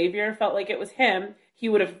if Xavier felt like it was him, he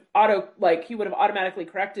would have automatically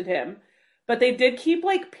corrected him. But they did keep,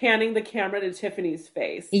 like, panning the camera to Tiffany's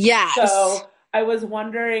face. Yes. So I was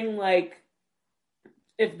wondering, like,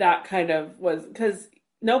 if that kind of was, because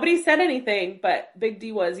nobody said anything, but Big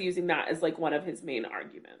D was using that as, like, one of his main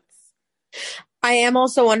arguments. I am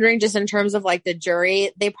also wondering, just in terms of, like, the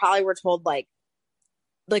jury, they probably were told, like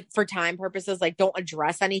for time purposes, like, don't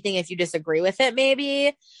address anything if you disagree with it,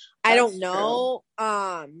 maybe. I don't know.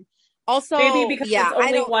 Also, maybe because it's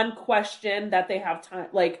only one question that they have time,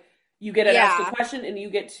 like, you get to ask a question and you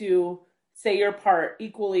get to say your part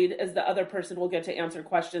equally as the other person will get to answer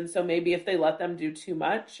questions. So maybe if they let them do too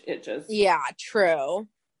much, it just... Yeah, true.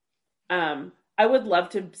 I would love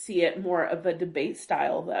to see it more of a debate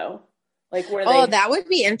style, though. Like, where they... Oh, that would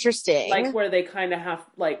be interesting. Like, where they kind of have,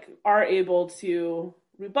 like, are able to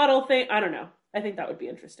rebuttal thing. I don't know. I think that would be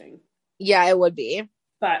interesting. Yeah, it would be.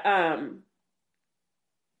 But,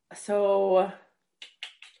 so... Let's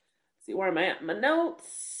see, where am I at? My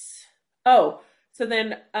notes. Oh, so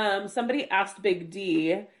then somebody asked Big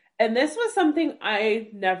D, and this was something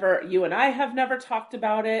you and I have never talked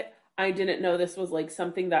about it. I didn't know this was, like,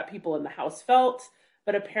 something that people in the house felt,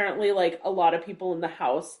 but apparently, like, a lot of people in the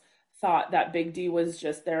house thought that Big D was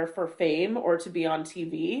just there for fame or to be on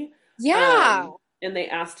TV. Yeah. And they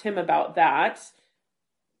asked him about that.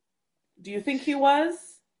 Do you think he was?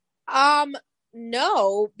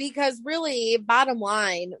 No, because really, bottom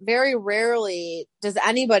line, very rarely does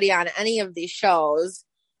anybody on any of these shows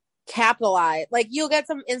capitalize. Like, you'll get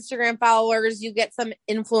some Instagram followers, you get some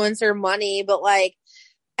influencer money, but, like,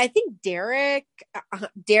 I think Derek,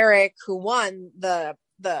 who won the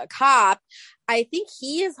cop, I think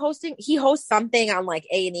he hosts something on, like,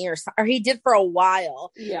 A&E or he did for a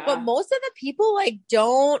while. Yeah. But most of the people, like,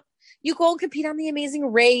 don't. You go and compete on The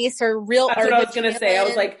Amazing Race or Real. That's what I was going to say. I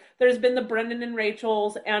was like, there's been the Brendan and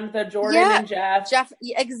Rachel's and the Jordan and Jeff.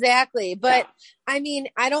 Exactly. But I mean,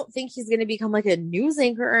 I don't think he's going to become, like, a news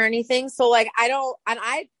anchor or anything. So, like,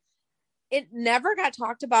 it never got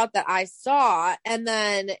talked about that I saw. And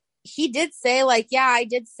then he did say, like, yeah, I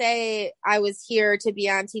did say I was here to be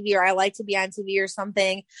on TV, or I like to be on TV or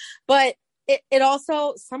something. But it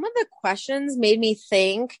also, some of the questions made me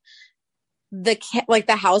think the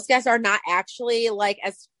house guests are not actually, like,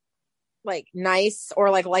 as, like, nice or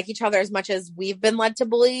like each other as much as we've been led to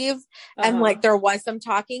believe. And, like, there was some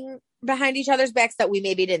talking behind each other's backs that we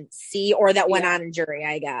maybe didn't see, or that went on in jury,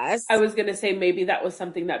 I guess. I was going to say maybe that was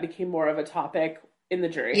something that became more of a topic in the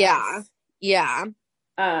jury house. Yeah.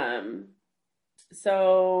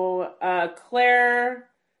 So Claire,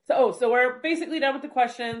 so we're basically done with the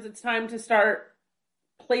questions. It's time to start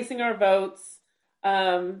placing our votes.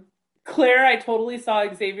 Claire, I totally saw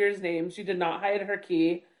Xavier's name. She did not hide her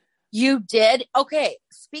key. You did? Okay.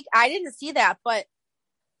 I didn't see that, but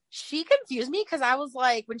she confused me, because I was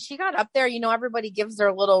like, when she got up there, you know, everybody gives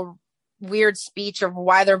their little weird speech of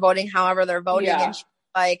why they're voting, however they're voting. Yeah. And she's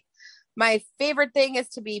like, my favorite thing is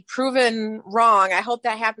to be proven wrong. I hope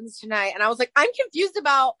that happens tonight. And I was like, I'm confused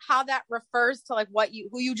about how that refers to, like,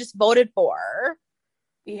 who you just voted for.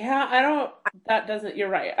 Yeah, you're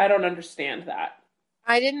right. I don't understand that.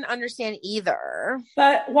 I didn't understand either.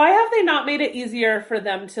 But why have they not made it easier for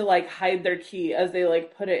them to, like, hide their key as they,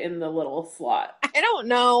 like, put it in the little slot? I don't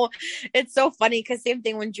know. It's so funny, because same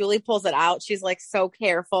thing when Julie pulls it out, she's, like, so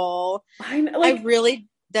careful. I know, like,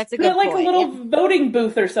 that's a good point. Like a little voting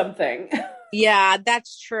booth or something. Yeah,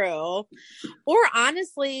 that's true. Or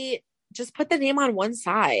honestly, just put the name on one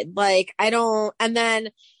side. Like, and then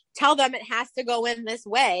tell them it has to go in this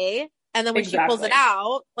way. And then when she pulls it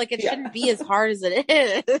out, like, it shouldn't be as hard as it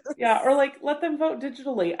is. Yeah, or, like, let them vote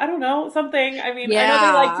digitally. I don't know, something. I mean, I know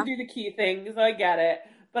they like to do the key thing, so I get it.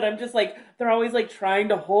 But I'm just like, they're always, like, trying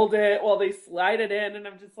to hold it while they slide it in. And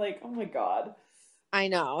I'm just like, oh my God. I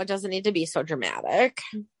know. It doesn't need to be so dramatic.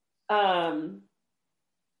 So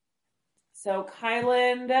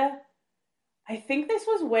Kyland, I think this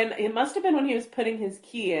was it must have been when he was putting his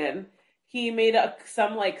key in. He made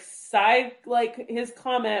some, like, side, like, his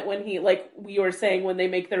comment when he, like, we were saying when they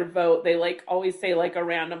make their vote, they, like, always say, like, a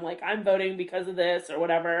random, like, I'm voting because of this or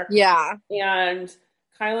whatever. Yeah. And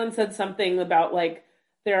Kyland said something about, like,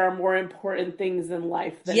 there are more important things in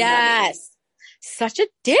life than money. Such a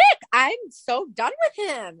dick. I'm so done with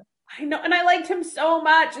him. I know. And I liked him so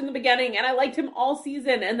much in the beginning, and I liked him all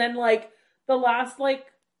season. And then, like, the last, like,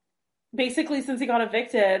 basically since he got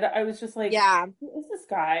evicted, I was just like, who is this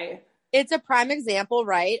guy? it's a prime example,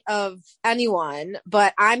 right, of anyone,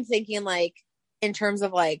 but I'm thinking like in terms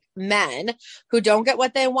of like men who don't get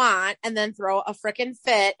what they want and then throw a freaking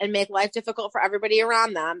fit and make life difficult for everybody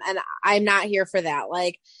around them. And I'm not here for that.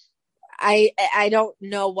 Like, I don't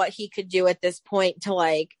know what he could do at this point to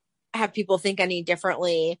like have people think any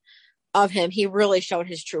differently of him. He really showed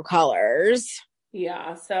his true colors.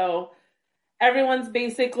 Yeah. So everyone's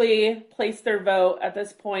basically placed their vote at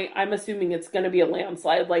this point. I'm assuming it's going to be a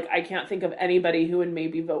landslide. Like, I can't think of anybody who would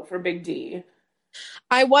maybe vote for Big D.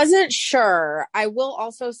 I wasn't sure. I will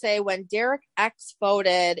also say when Derek X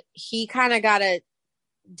voted, he kind of got to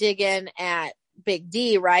dig in at Big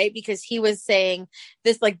D, right? Because he was saying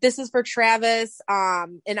this, like, this is for Travis,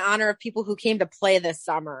 in honor of people who came to play this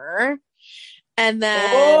summer. And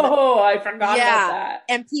then, I forgot about that.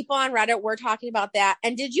 And people on Reddit were talking about that.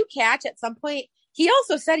 And did you catch at some point? He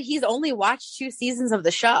also said he's only watched 2 seasons of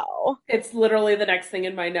the show. It's literally the next thing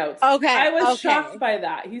in my notes. Okay. I was shocked by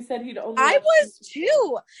that. He said he'd only I was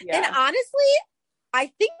too. Yeah. And honestly,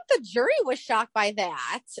 I think the jury was shocked by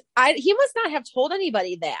that. He must not have told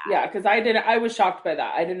anybody that. Yeah, because I was shocked by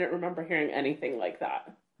that. I didn't remember hearing anything like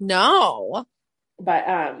that. No. But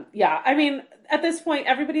yeah, I mean, at this point,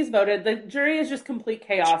 everybody's voted. The jury is just complete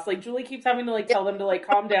chaos. Like, Julie keeps having to like tell them to like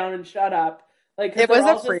calm down and shut up. Like, it was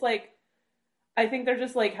all just like, I think they're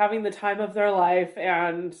just like having the time of their life,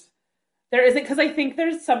 and there isn't, because I think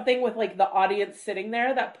there's something with like the audience sitting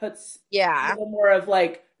there that puts a little more of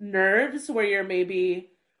like nerves, where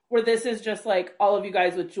where this is just like all of you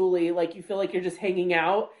guys with Julie, like you feel like you're just hanging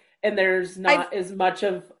out, and there's not as much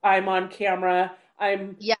of I'm on camera,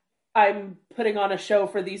 I'm putting on a show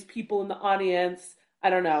for these people in the audience. I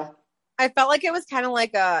don't know. I felt like it was kind of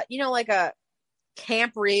like a, like a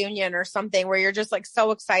camp reunion or something where you're just like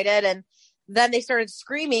so excited, and then they started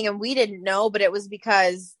screaming and we didn't know, but it was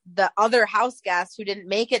because the other house guests who didn't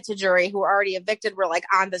make it to jury, who were already evicted, were like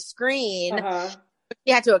on the screen.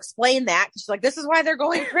 She had to explain that. She's like, this is why they're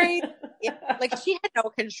going crazy. Like, she had no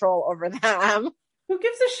control over them. Who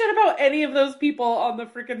gives a shit about any of those people on the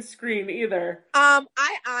freaking screen either? I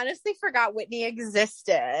honestly forgot Whitney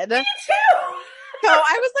existed. Me too! So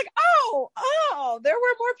I was like, oh, there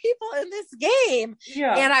were more people in this game.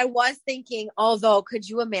 Yeah. And I was thinking, although, could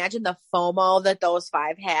you imagine the FOMO that those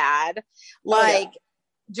 5 had? Like,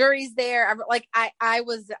 jury's there. Like, I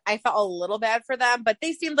felt a little bad for them, but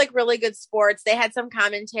they seemed like really good sports. They had some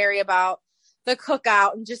commentary about the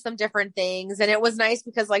cookout and just some different things. And it was nice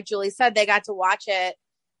because, like Julie said, they got to watch it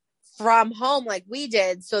from home like we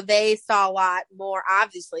did. So they saw a lot more.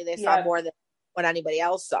 Obviously, they saw more than what anybody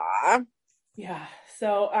else saw. Yeah.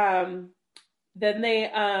 So then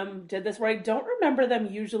they did this, where I don't remember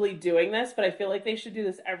them usually doing this, but I feel like they should do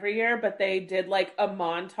this every year. But they did like a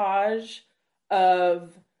montage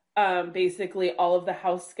of basically all of the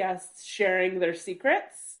house guests sharing their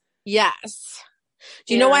secrets. Yes.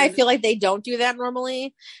 Do you know why I feel like they don't do that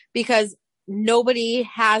normally? Because nobody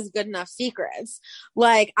has good enough secrets.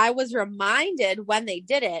 Like, I was reminded when they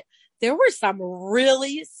did it, there were some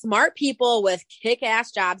really smart people with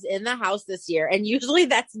kick-ass jobs in the house this year. And usually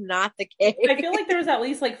that's not the case. I feel like there was at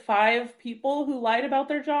least like 5 people who lied about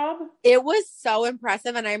their job. It was so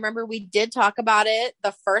impressive. And I remember we did talk about it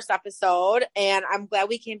the first episode. And I'm glad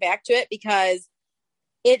we came back to it, because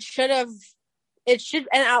it should,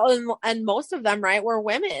 and most of them, right, were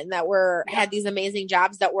women that had these amazing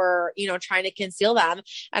jobs that were, trying to conceal them.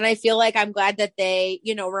 And I feel like I'm glad that they,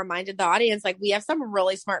 reminded the audience, like, we have some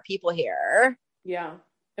really smart people here. Yeah.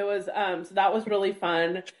 It was, so that was really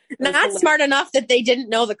fun. Not smart enough that they didn't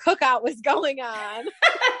know the cookout was going on,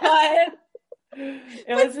 but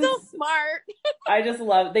it was still smart. I just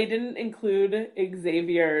love, they didn't include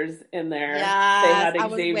Xavier's in there. Yes, they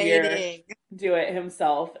had Xavier do it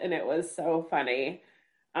himself, and it was so funny.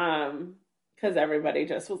 Because everybody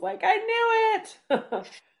just was like, I knew it.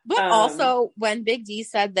 But also, when Big D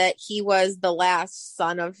said that he was the last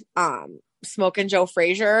son of Smokin' Joe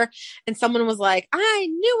Frazier, and someone was like, I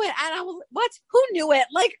knew it, and I was, what? Who knew it?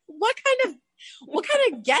 Like, what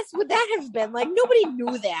kind of guess would that have been? Like, nobody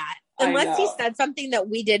knew that unless he said something that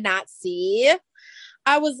we did not see.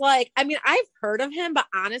 I was like, I mean, I've heard of him, but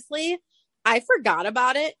honestly, I forgot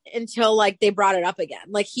about it until like they brought it up again.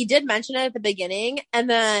 Like, he did mention it at the beginning, and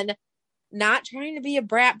then, not trying to be a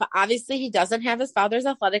brat, but obviously he doesn't have his father's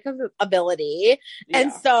athletic ability. Yeah.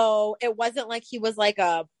 And so it wasn't like he was like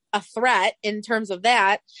a threat in terms of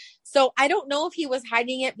that. So I don't know if he was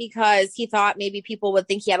hiding it because he thought maybe people would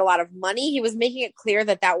think he had a lot of money. He was making it clear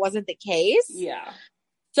that that wasn't the case. Yeah.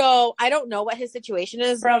 So I don't know what his situation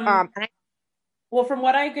is. Well, from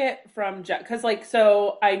what I get from Jeff, because like,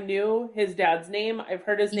 so I knew his dad's name. I've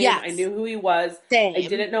heard his name. Yes. I knew who he was. Same. I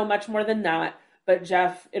didn't know much more than that. But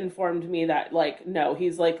Jeff informed me that like, no,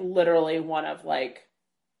 he's like literally one of like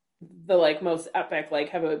the like most epic like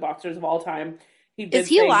heavyweight boxers of all time. Is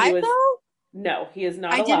he alive though? No, he is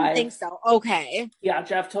not alive. I didn't think so. Okay. Yeah,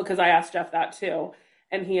 Jeff told, because I asked Jeff that too,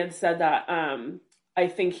 and he had said that I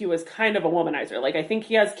think he was kind of a womanizer. Like, I think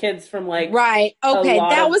he has kids from like right. Okay,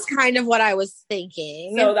 that was kind of what I was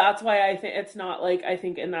thinking. So that's why I think it's not like, I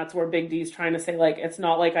think, and that's where Big D's trying to say, like, it's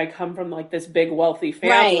not like I come from like this big wealthy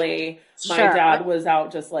family. Right. My dad was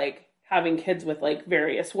out just like having kids with like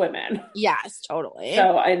various women. Yes, totally.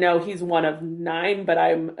 So I know he's one of 9, but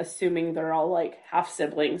I'm assuming they're all like half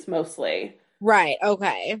siblings mostly. Right.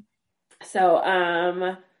 Okay. So,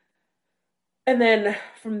 and then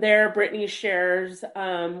from there, Brittany shares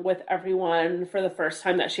with everyone for the first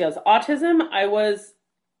time that she has autism. I was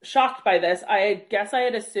shocked by this. I guess I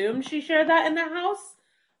had assumed she shared that in the house.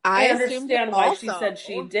 I understand why she said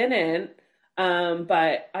she didn't,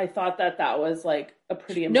 but I thought that was like a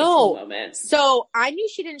pretty emotional moment. So I knew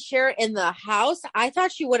she didn't share it in the house. I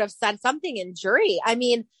thought she would have said something in jury. I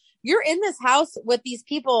mean, you're in this house with these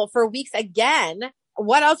people for weeks again.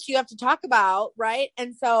 What else do you have to talk about, right?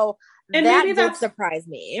 And so that did surprise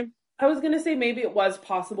me. I was gonna say maybe it was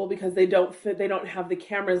possible because they don't have the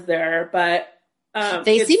cameras there, but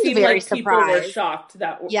they seemed very like surprised. People were shocked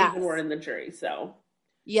that even were in the jury. So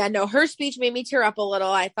yeah, no, her speech made me tear up a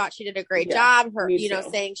little. I thought she did a great job. Her,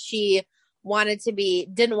 saying she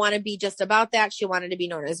didn't want to be just about that. She wanted to be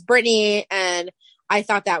known as Brittany, and I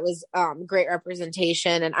thought that was great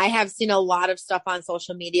representation. And I have seen a lot of stuff on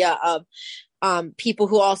social media of people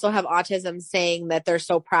who also have autism saying that they're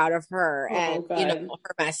so proud of her and her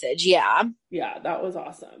message. Yeah, that was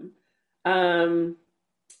awesome.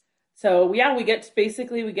 So we get to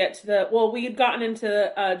we had gotten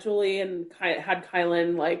into Julie and had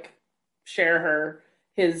Kylan like share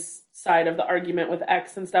his side of the argument with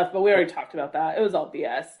X and stuff, but we already talked about that. It was all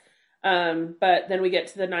BS. But then we get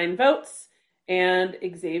to the 9 votes. And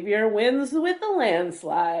Xavier wins with a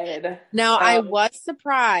landslide. Now, I was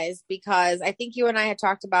surprised because I think you and I had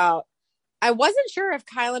talked about, I wasn't sure if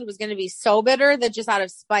Kylan was going to be so bitter that just out of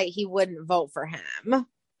spite, he wouldn't vote for him.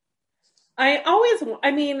 I always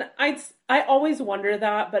wonder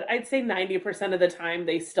that, but I'd say 90% of the time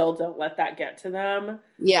they still don't let that get to them.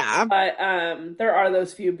 Yeah. But there are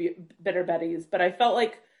those few bitter Bettys, but I felt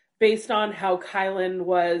like based on how Kylan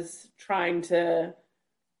was trying to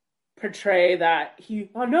portray that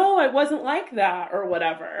I wasn't like that or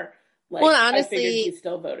whatever. Like, well, honestly, I figured he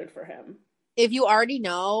still voted for him. If you already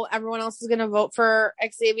know everyone else is going to vote for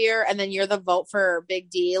Xavier and then you're the vote for Big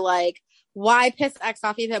D, like, why piss X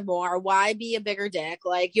off even more? Why be a bigger dick?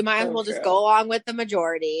 Like, you might as well just go along with the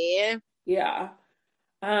majority. Yeah.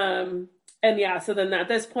 So then at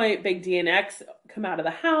this point, Big D and X come out of the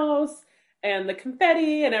house. And the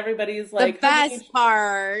confetti, and everybody's like the best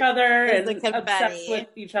part each other and obsessed with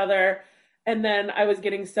each other. And then I was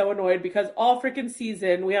getting so annoyed because all freaking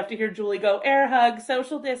season we have to hear Julie go air hug,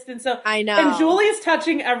 social distance. So I know, and Julie's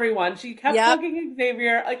touching everyone. She kept hugging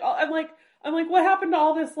Xavier. Like I'm like, what happened to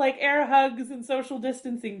all this like air hugs and social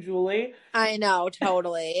distancing, Julie? I know,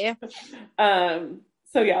 totally. So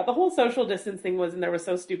yeah, the whole social distancing was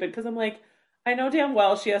so stupid because I'm like, I know damn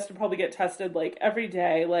well she has to probably get tested like every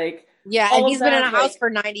day, like. Yeah, and he's been in a house for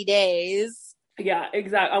 90 days. Yeah,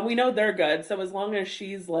 exactly. We know they're good. So as long as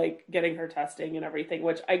she's like getting her testing and everything,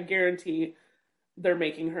 which I guarantee they're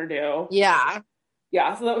making her do. Yeah.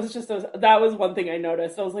 Yeah, so that was one thing I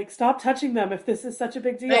noticed. I was like, stop touching them if this is such a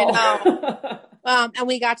big deal. I know. And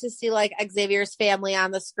we got to see like Xavier's family on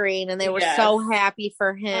the screen and they were so happy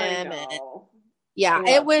for him. And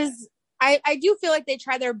it was, I do feel like they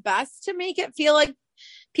try their best to make it feel like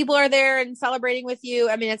people are there and celebrating with you.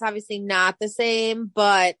 I mean, it's obviously not the same,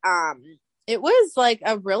 but it was like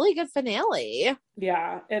a really good finale.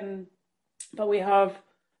 Yeah, but we have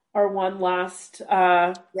our one last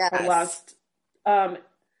part of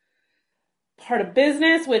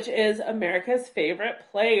business, which is America's favorite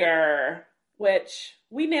player, which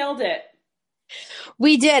we nailed it.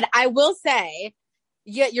 We did. I will say,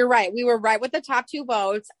 yeah, you're right. We were right with the top 2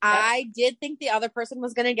 votes. Yep. I did think the other person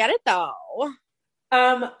was going to get it though.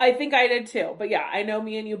 I think I did too. But yeah, I know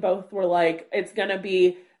me and you both were like, it's going to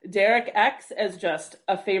be Derek X as just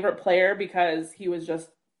a favorite player because he was just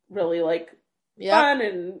really like fun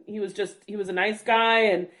and he was a nice guy.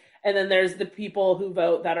 And then there's the people who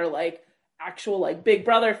vote that are like actual like Big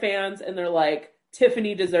Brother fans and they're like,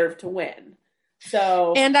 Tiffany deserved to win.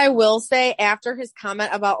 So, and I will say, after his comment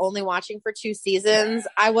about only watching for 2 seasons,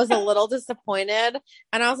 I was a little disappointed,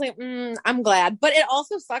 and I was like, I'm glad. But it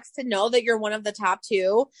also sucks to know that you're one of the top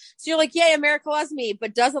 2. So you're like, yay, America loves me,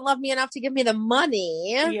 but doesn't love me enough to give me the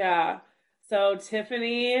money. Yeah. So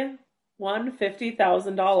Tiffany won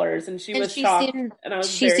 $50,000, and she was shocked, and I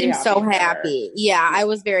was very happy. She seemed so happy. Yeah, I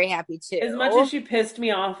was very happy too. As much as she pissed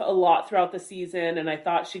me off a lot throughout the season, and I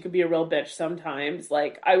thought she could be a real bitch sometimes,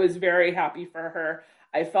 like, I was very happy for her.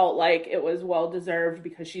 I felt like it was well deserved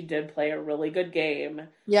because she did play a really good game.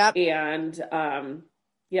 Yep. And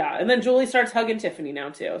yeah, and then Julie starts hugging Tiffany now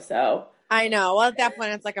too. So I know. Well, at that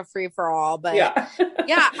point, it's like a free for all. But yeah,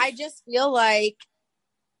 I just feel like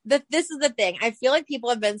this is the thing. I feel like people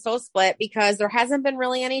have been so split because there hasn't been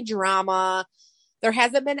really any drama. There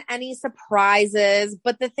hasn't been any surprises.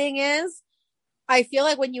 But the thing is, I feel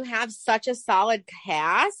like when you have such a solid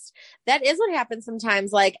cast, that is what happens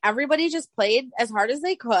sometimes. Like, everybody just played as hard as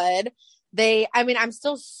they could. I'm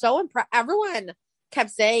still so impressed. Everyone kept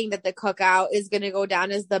saying that the Cookout is going to go down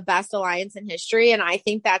as the best alliance in history. And I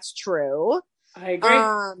think that's true. I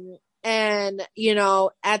agree. And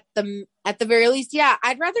at the very least, yeah,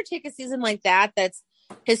 I'd rather take a season like that that's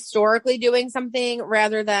historically doing something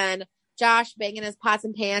rather than Josh banging his pots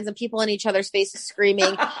and pans and people in each other's faces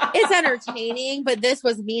screaming. It's entertaining, but this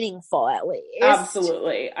was meaningful at least.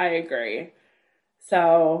 Absolutely. I agree.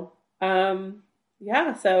 So,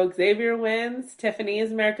 yeah, so Xavier wins. Tiffany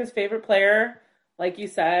is America's favorite player. Like you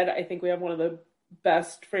said, I think we have one of the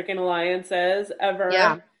best freaking alliances ever.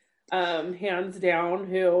 Yeah. Hands down,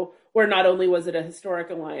 where not only was it a historic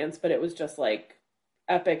alliance, but it was just like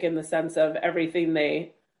epic in the sense of everything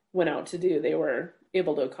they went out to do, they were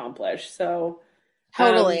able to accomplish. So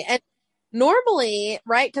totally. And normally,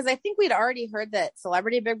 right? Because I think we'd already heard that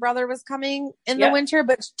Celebrity Big Brother was coming in the winter,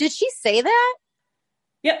 but did she say that?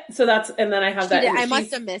 Yep. So and then I have that. I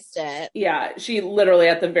must have missed it. Yeah. She literally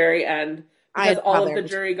at the very end, because all of the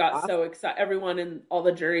jury got so excited. Everyone in all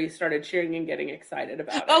the jury started cheering and getting excited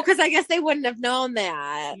about it. Oh, because I guess they wouldn't have known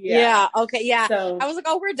that. Yeah. Okay. Yeah. So, I was like,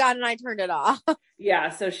 oh, we're done. And I turned it off. Yeah.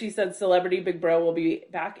 So she said Celebrity Big Bro will be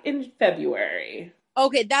back in February.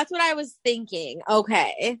 Okay. That's what I was thinking.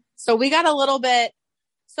 Okay. So we got a little bit.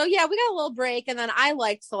 So yeah, we got a little break, and then I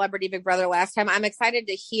liked Celebrity Big Brother last time. I'm excited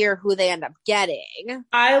to hear who they end up getting.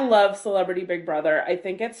 I love Celebrity Big Brother. I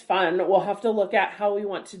think it's fun. We'll have to look at how we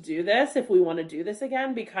want to do this, if we want to do this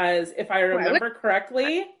again, because if I remember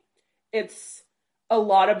correctly, it's a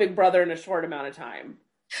lot of Big Brother in a short amount of time.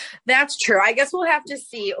 That's true. I guess we'll have to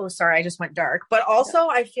see. Oh, sorry, I just went dark. But also,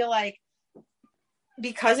 I feel like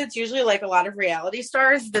because it's usually like a lot of reality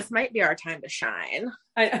stars, this might be our time to shine.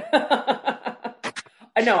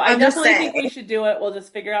 I know. I definitely think we should do it. We'll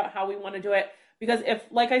just figure out how we want to do it. Because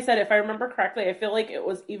like I said, if I remember correctly, I feel like it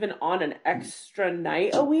was even on an extra night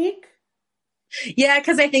a week. Yeah,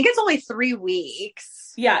 because I think it's only 3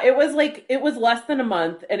 weeks. Yeah, it was less than a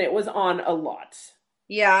month, and it was on a lot.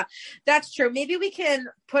 Yeah, that's true. Maybe we can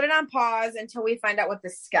put it on pause until we find out what the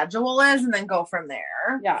schedule is and then go from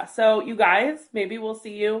there. Yeah, so you guys, maybe we'll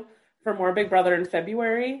see you for more Big Brother in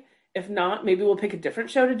February. If not, maybe we'll pick a different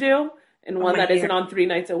show to do. And one that isn't on 3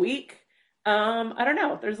 nights a week. I don't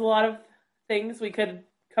know. There's a lot of things we could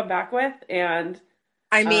come back with. And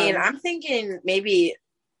I mean, I'm thinking maybe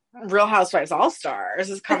Real Housewives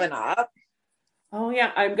All-Stars is coming up. Oh,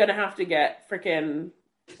 yeah. I'm going to have to get freaking...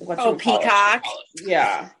 Peacock?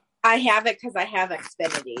 Yeah. I have it because I have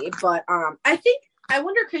Xfinity. But I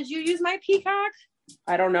wonder, could you use my Peacock?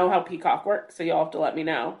 I don't know how Peacock works, so you'll have to let me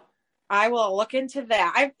know. I will look into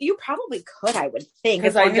that. You probably could, I would think.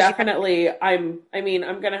 Because I'm going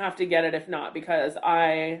to have to get it if not, because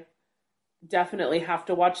I definitely have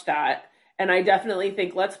to watch that. And I definitely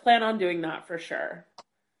think let's plan on doing that for sure.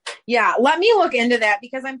 Yeah, let me look into that,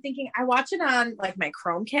 because I'm thinking I watch it on like my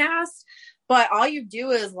Chromecast, but all you do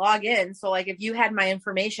is log in. So like if you had my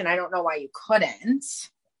information, I don't know why you couldn't.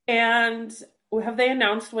 And have they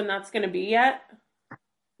announced when that's going to be yet?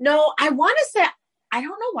 No, I want to say... I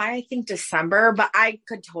don't know why I think December, but I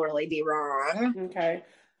could totally be wrong. Okay.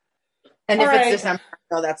 And if it's December,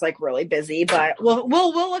 I know that's like really busy, but we'll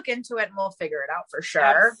look into it and we'll figure it out for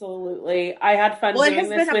sure. Absolutely. I had fun doing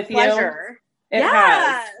this with you. It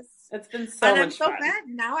has. It's been so much fun. I'm so glad.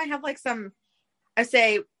 Now I have like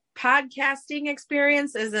podcasting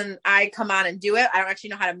experience isn't I come on and do it. I don't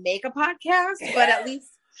actually know how to make a podcast, but at least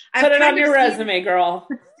put it on your resume, girl.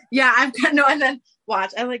 Yeah, I've got no, and then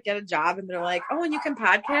watch, I like get a job and they're like, oh, and you can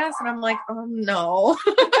podcast. And I'm like, oh no,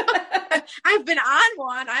 I've been on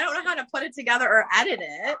one. I don't know how to put it together or edit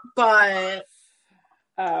it, but.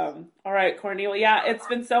 All right, Courtney. Well, yeah, it's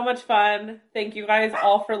been so much fun. Thank you guys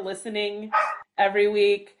all for listening every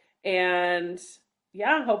week. And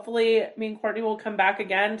yeah, hopefully me and Courtney will come back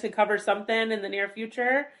again to cover something in the near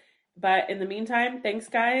future. But in the meantime, thanks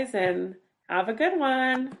guys, and have a good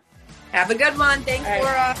one. Have a good one. Thanks,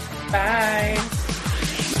 Laura. Bye.